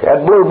book,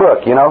 that blue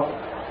book,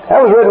 that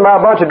was written by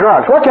a bunch of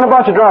drunks. What can a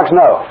bunch of drunks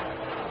know?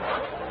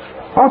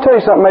 I'll tell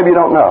you something maybe you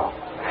don't know.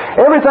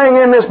 Everything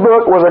in this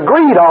book was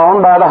agreed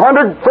on by the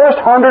first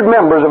 100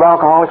 members of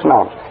Alcoholics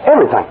Anonymous.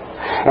 Everything.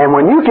 And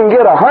when you can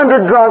get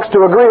 100 drunks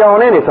to agree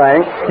on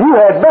anything, you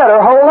had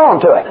better hold on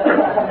to it.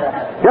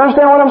 You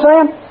understand what I'm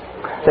saying?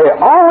 They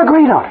all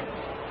agreed on it.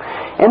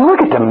 And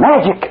look at the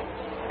magic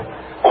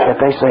that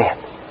they said.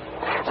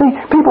 See,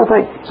 people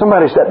think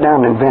somebody sat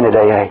down and invented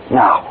AA.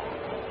 No.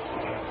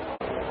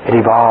 It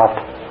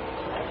evolved.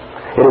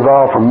 It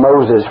evolved from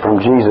Moses, from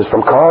Jesus,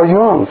 from Carl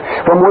Jung,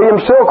 from William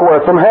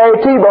Silkworth, from Harry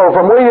Tiebout,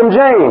 from William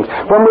James,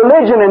 from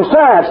religion and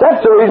science.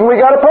 That's the reason we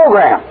got a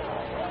program.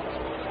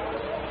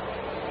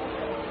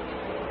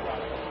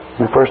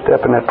 The first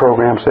step in that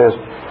program says,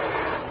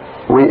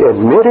 we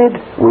admitted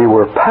we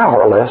were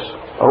powerless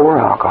over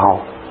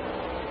alcohol,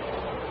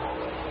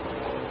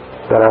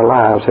 that our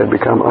lives had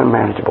become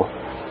unmanageable.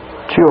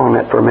 Chew on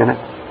that for a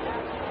minute.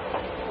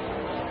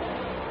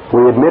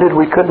 We admitted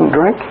we couldn't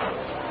drink,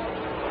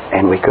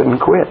 and we couldn't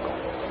quit.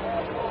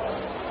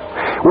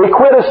 We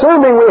quit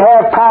assuming we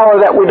have power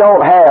that we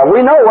don't have.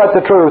 We know what the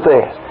truth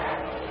is.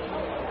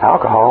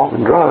 Alcohol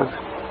and drugs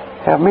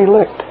have me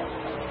licked.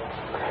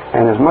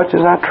 And as much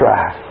as I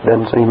try,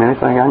 doesn't seem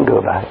anything I can do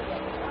about it.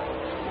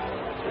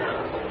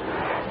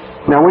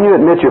 Now, when you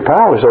admit you're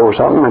powerless over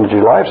something and that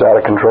your life's out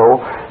of control,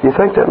 you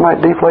think that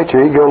might deflate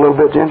your ego a little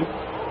bit, Ginger?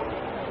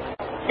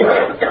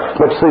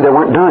 But see, they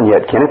weren't done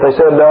yet, Kenneth. They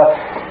said,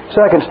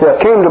 second step,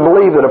 came to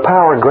believe that a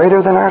power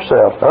greater than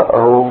ourselves,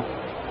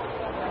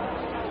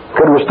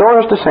 could restore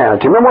us to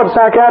sanity. Remember what the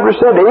psychiatrist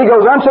said? The ego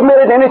is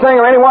unsubmitted to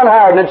anything or anyone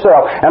higher than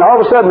itself. And all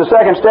of a sudden the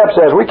second step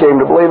says, we came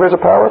to believe there's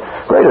a power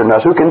greater than us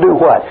who can do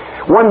what?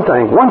 One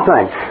thing.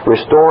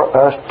 Restore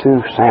us to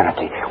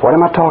sanity. What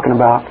am I talking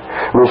about?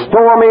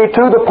 Restore me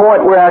to the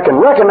point where I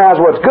can recognize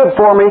what's good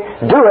for me,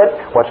 do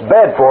it, what's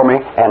bad for me,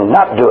 and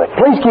not do it.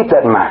 Please keep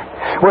that in mind.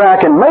 Where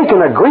I can make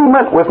an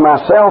agreement with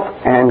myself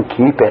and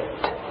keep it.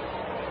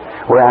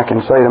 Where I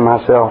can say to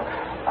myself,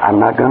 I'm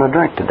not going to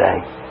drink today,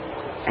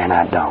 and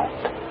I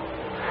don't.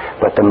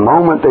 But the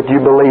moment that you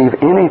believe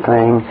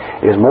anything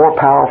is more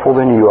powerful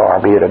than you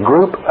are, be it a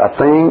group, a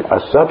thing, a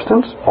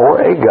substance, or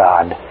a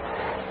God,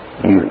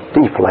 you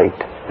deflate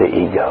the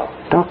ego,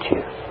 don't you?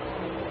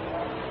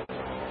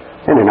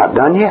 And they're not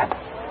done yet.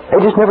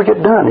 They just never get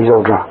done, these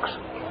old drunks.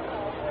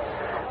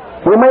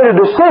 We made a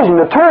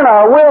decision to turn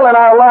our will and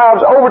our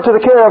lives over to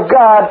the care of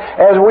God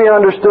as we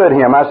understood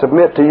Him. I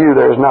submit to you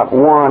there is not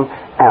 1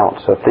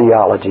 ounce of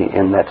theology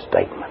in that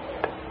statement.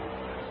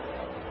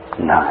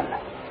 None.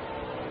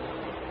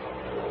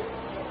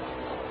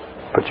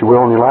 Put your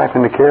will and your life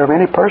in the care of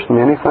any person,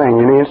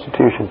 anything, any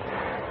institution.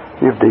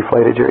 You've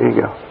deflated your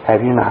ego.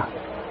 Have you not?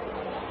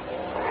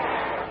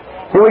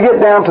 Then we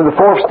get down to the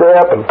 4th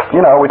step, and,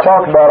 we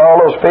talk about all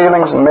those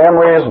feelings and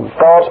memories and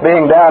thoughts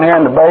being down here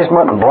in the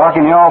basement and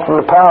blocking you off from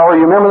the power.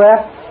 You remember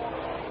that?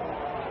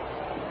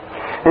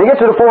 And you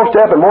get to the 4th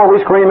step, and more we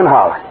scream and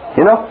holler.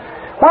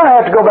 Why do I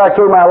have to go back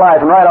through my life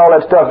and write all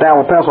that stuff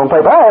down with pencil and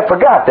paper? I have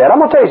forgot that. I'm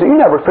going to tell you something.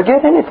 You never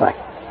forget anything.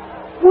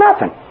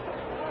 Nothing.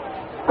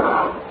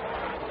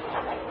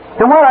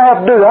 And why do I have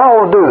to do that? I don't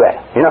want to do that.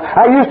 You know,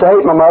 I used to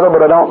hate my mother,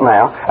 but I don't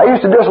now. I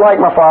used to dislike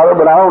my father,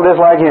 but I don't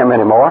dislike him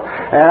anymore.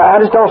 And I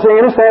just don't see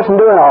any sense in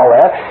doing all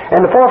that.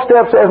 And the fourth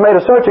step says, made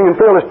a searching and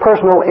fearless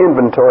personal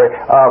inventory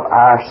of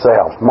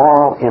ourselves.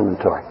 Moral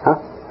inventory. Huh?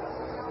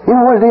 You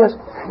know what it is?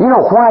 You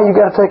know why you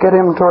got to take that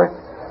inventory?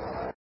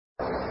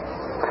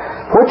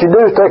 What you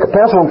do is take a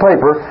pencil and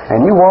paper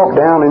and you walk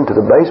down into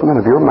the basement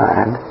of your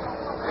mind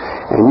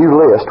and you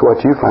list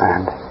what you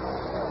find.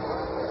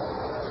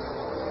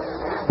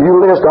 You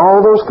list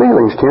all those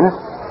feelings, Kenneth,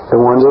 the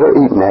ones that are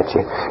eating at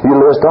you. You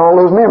list all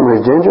those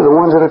memories, Ginger, the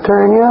ones that are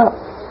tearing you up.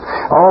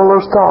 All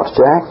those thoughts,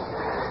 Jack,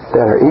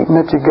 that are eating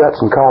at your guts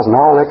and causing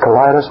all that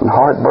colitis and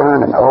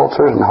heartburn and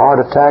ulcers and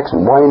heart attacks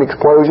and brain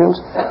explosions.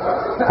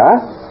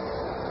 Huh?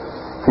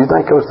 If you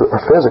think those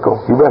are physical,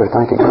 you better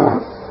think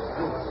again.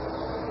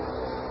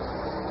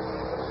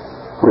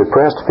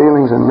 Repressed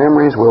feelings and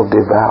memories will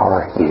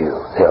devour you.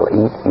 They'll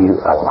eat you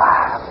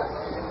alive.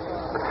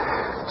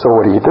 So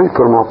what do? You put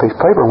them on a piece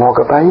of paper and walk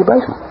up out of your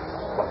basement.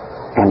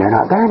 And they're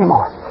not there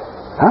anymore.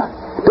 Huh?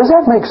 Does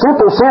that make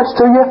simple sense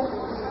to you?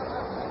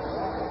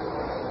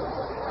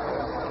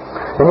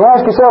 And you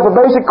ask yourself a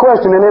basic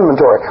question in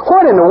inventory.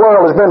 What in the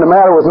world has been the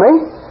matter with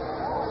me?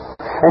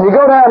 And you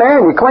go down there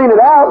and you clean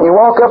it out and you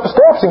walk up the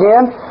steps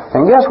again.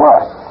 And guess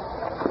what?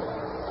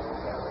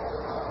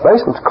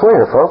 Basement's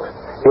clear, folks.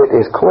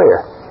 It is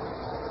clear.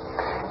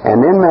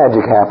 And then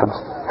magic happens.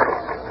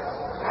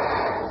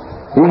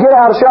 You get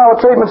out of Charlotte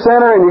Treatment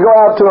Center and you go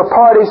out to a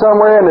party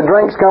somewhere and the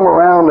drinks come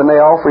around and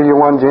they offer you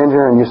one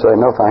ginger and you say,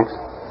 no thanks.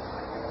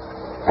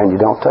 And you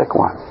don't take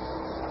one.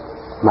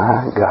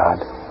 My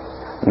God.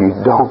 You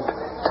don't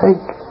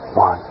take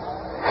one.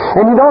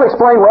 And you don't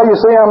explain, well, you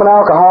see, I'm an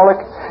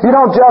alcoholic. You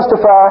don't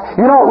justify.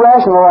 You don't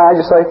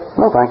rationalize. You say,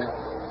 no thanks.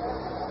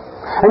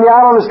 And you're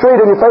out on the street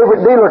and your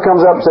favorite dealer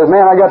comes up and says,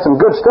 man, I got some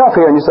good stuff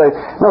here. And you say,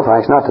 no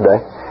thanks, not today.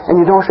 And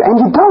you don't.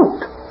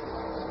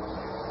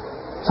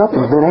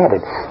 Something's been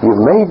added. You've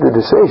made the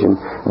decision,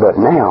 but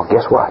now,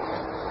 guess what?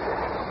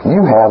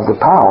 You have the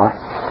power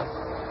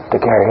to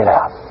carry it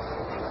out.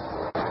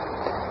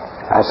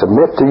 I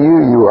submit to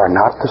you, you are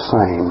not the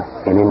same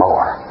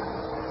anymore.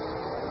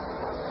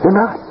 You're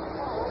not.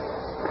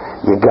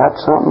 You got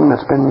something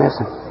that's been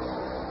missing.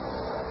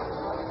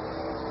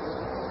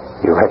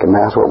 You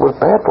recognized what was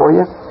bad for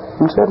you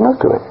and said no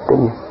to it,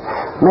 didn't you?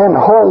 Man,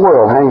 the whole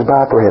world hangs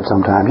by a thread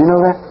sometimes. You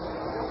know that?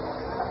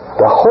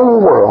 The whole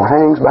world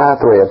hangs by a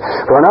thread.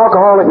 For an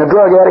alcoholic and a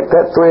drug addict,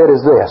 that thread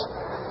is this.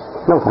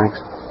 No thanks.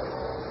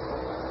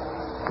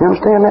 You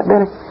understand that,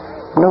 Benny?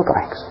 No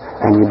thanks.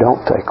 And you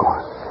don't take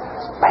one.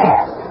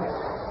 Man.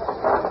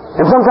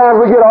 And sometimes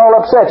we get all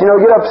upset. You know,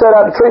 get upset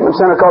out at the treatment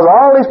center because of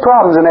all these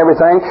problems and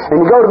everything.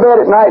 And you go to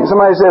bed at night and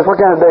somebody says, what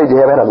kind of day did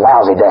you have? I had a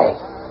lousy day.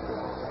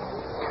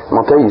 I'm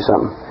going to tell you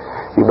something.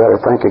 You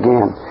better think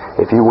again.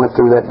 If you went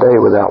through that day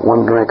without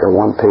one drink or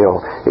one pill,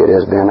 it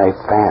has been a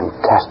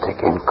fantastic,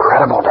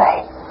 incredible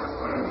day.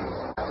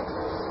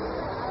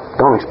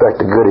 Don't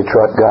expect a goody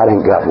truck. God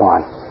ain't got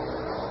one.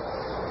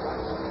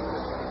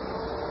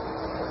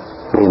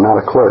 He's not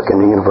a clerk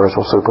in the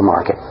Universal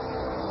Supermarket.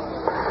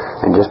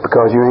 And just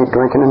because you ain't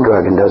drinking and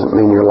drugging doesn't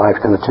mean your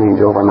life's going to change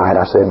overnight.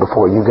 I said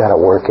before, you got to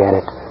work at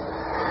it.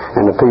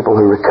 And the people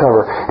who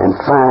recover and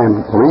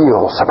find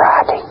real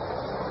sobriety,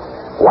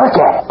 work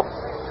at it.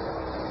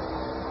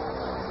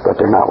 But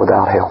they're not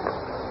without help.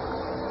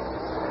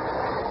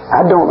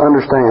 I don't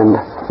understand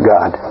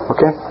God,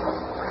 okay?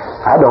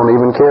 I don't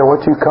even care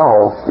what you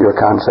call your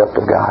concept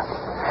of God.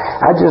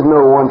 I just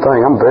know one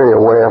thing. I'm very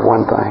aware of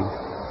one thing.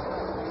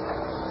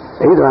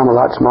 Either I'm a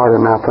lot smarter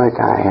than I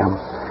think I am,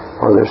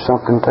 or there's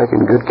something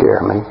taking good care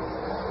of me.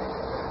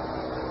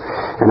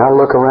 And I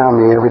look around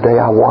me every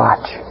day. I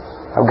watch.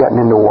 I've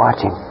gotten into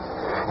watching.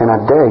 And I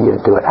dare you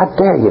to do it. I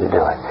dare you to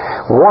do it.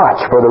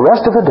 Watch for the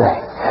rest of the day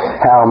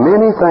how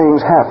many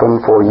things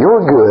happen for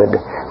your good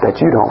that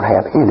you don't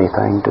have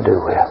anything to do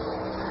with.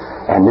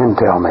 And then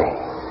tell me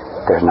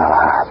there's not a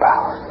higher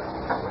power.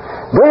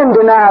 Then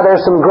deny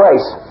there's some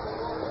grace.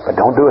 But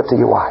don't do it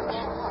till you watch.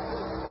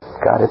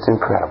 God, it's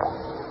incredible.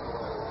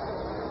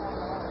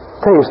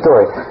 Tell you a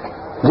story.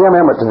 Jim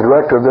Emmett, the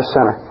director of this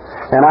center,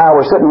 and I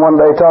were sitting one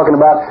day talking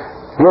about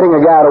getting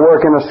a guy to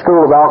work in a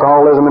school of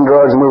alcoholism and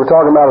drugs, and we were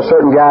talking about a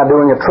certain guy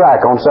doing a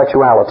track on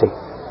sexuality.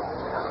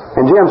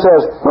 And Jim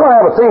says, we don't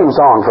have a theme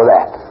song for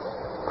that.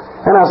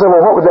 And I said,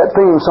 well, what would that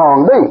theme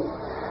song be?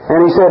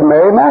 And he said,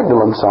 Mary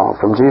Magdalene's song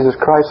from Jesus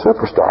Christ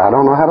Superstar. I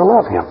don't know how to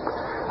love him.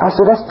 I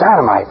said, that's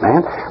dynamite,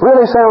 man.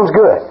 Really sounds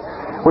good.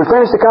 We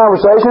finished the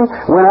conversation,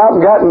 went out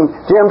and got in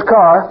Jim's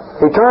car.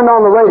 He turned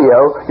on the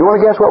radio. You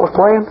want to guess what was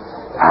playing?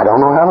 I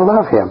don't know how to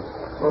love him.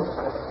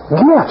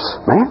 Gifts,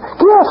 man.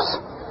 Gifts.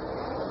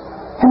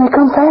 And they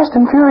come fast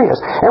and furious.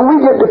 And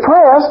we get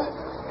depressed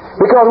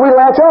because we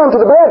latch on to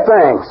the bad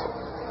things.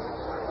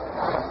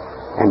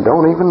 And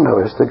don't even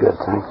notice the good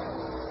thing.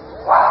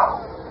 Wow.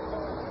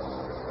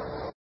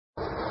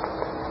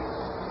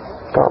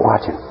 Start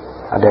watching.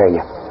 I dare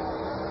you.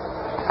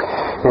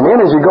 And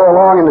then as you go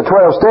along in the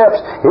 12 steps,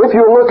 if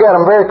you look at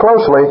them very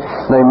closely,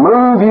 they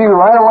move you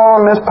right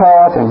along this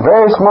path in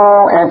very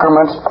small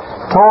increments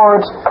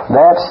towards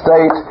that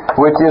state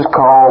which is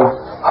called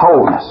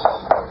wholeness.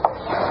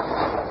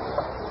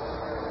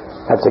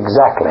 That's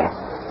exactly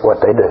what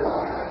they do.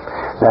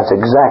 That's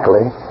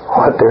exactly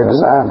what they're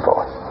designed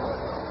for.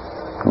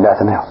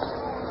 Nothing else.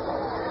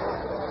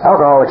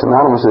 Alcoholics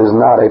Anonymous is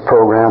not a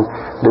program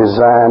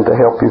designed to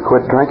help you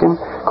quit drinking.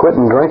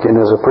 Quitting drinking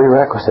is a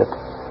prerequisite.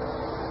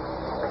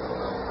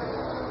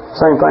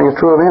 Same thing is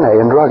true of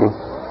NA and drugging.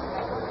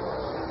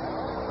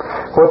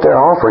 What they're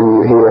offering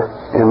you here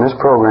in this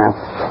program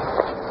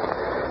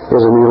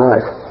is a new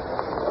life.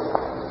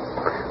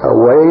 A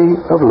way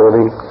of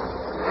living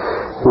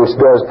which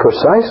does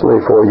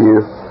precisely for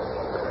you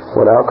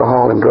what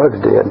alcohol and drugs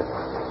did,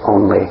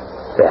 only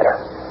better.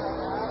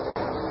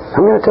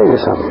 I'm going to tell you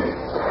something.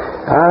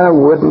 I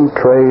wouldn't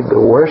trade the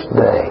worst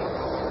day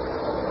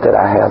that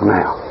I have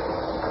now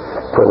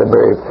for the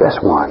very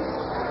best one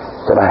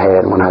that I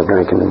had when I was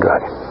drinking and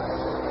drugging.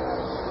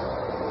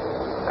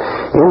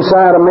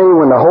 Inside of me,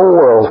 when the whole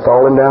world's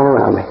falling down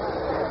around me,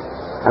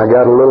 I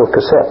got a little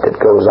cassette that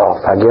goes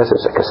off. I guess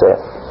it's a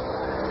cassette.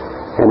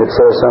 And it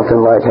says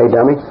something like, "Hey,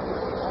 dummy,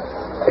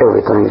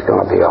 everything's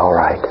going to be all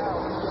right."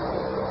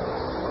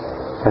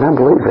 And I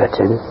believe that,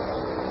 Jimmy.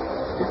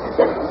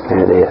 And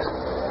it is.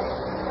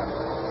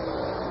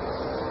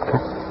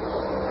 Okay?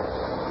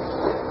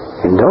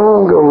 And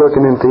don't go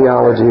looking in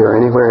theology or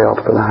anywhere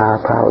else for the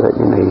higher power that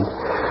you need.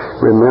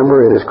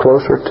 Remember, it is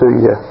closer to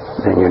you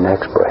than your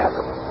next breath.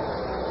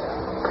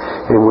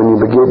 And when you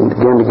begin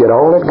to get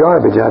all that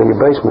garbage out of your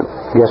basement,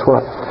 guess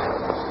what?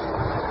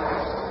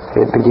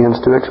 It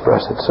begins to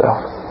express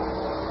itself.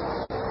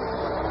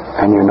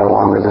 And you're no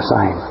longer the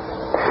same.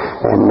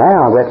 And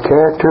now that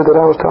character that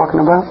I was talking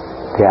about,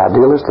 the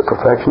idealist, the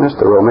perfectionist,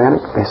 the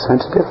romantic, the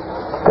sensitive,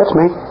 that's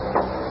me.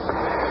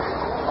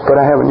 But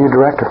I have a new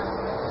director.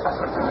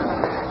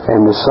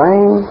 And the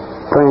same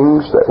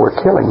things that were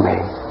killing me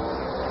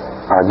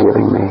are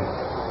giving me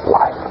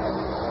life.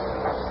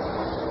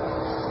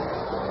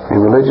 In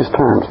religious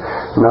terms,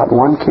 not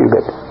one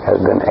cubit has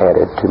been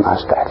added to my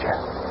stature.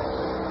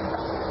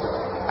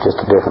 Just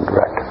a different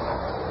director.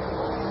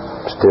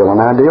 Still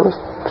an idealist,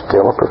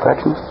 still a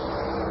perfectionist,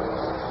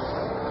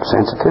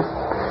 sensitive.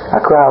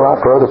 I cry a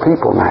lot for other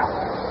people now,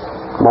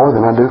 more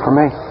than I do for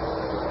me.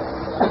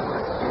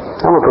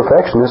 I'm a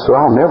perfectionist, so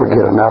I'll never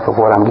get enough of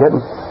what I'm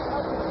getting.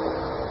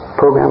 The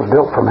program's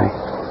built for me.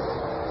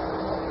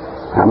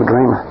 I'm a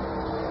dreamer.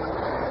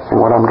 And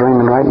what I'm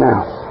dreaming right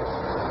now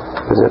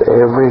is that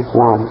every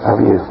one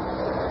of you,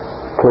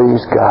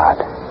 please God,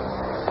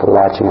 to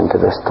latch into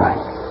this thing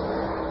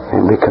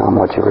and become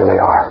what you really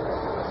are.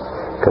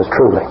 Because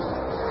truly,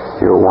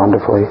 you're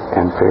wonderfully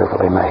and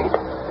fearfully made.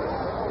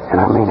 And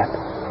I mean it.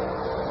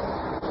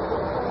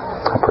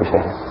 I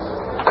appreciate it.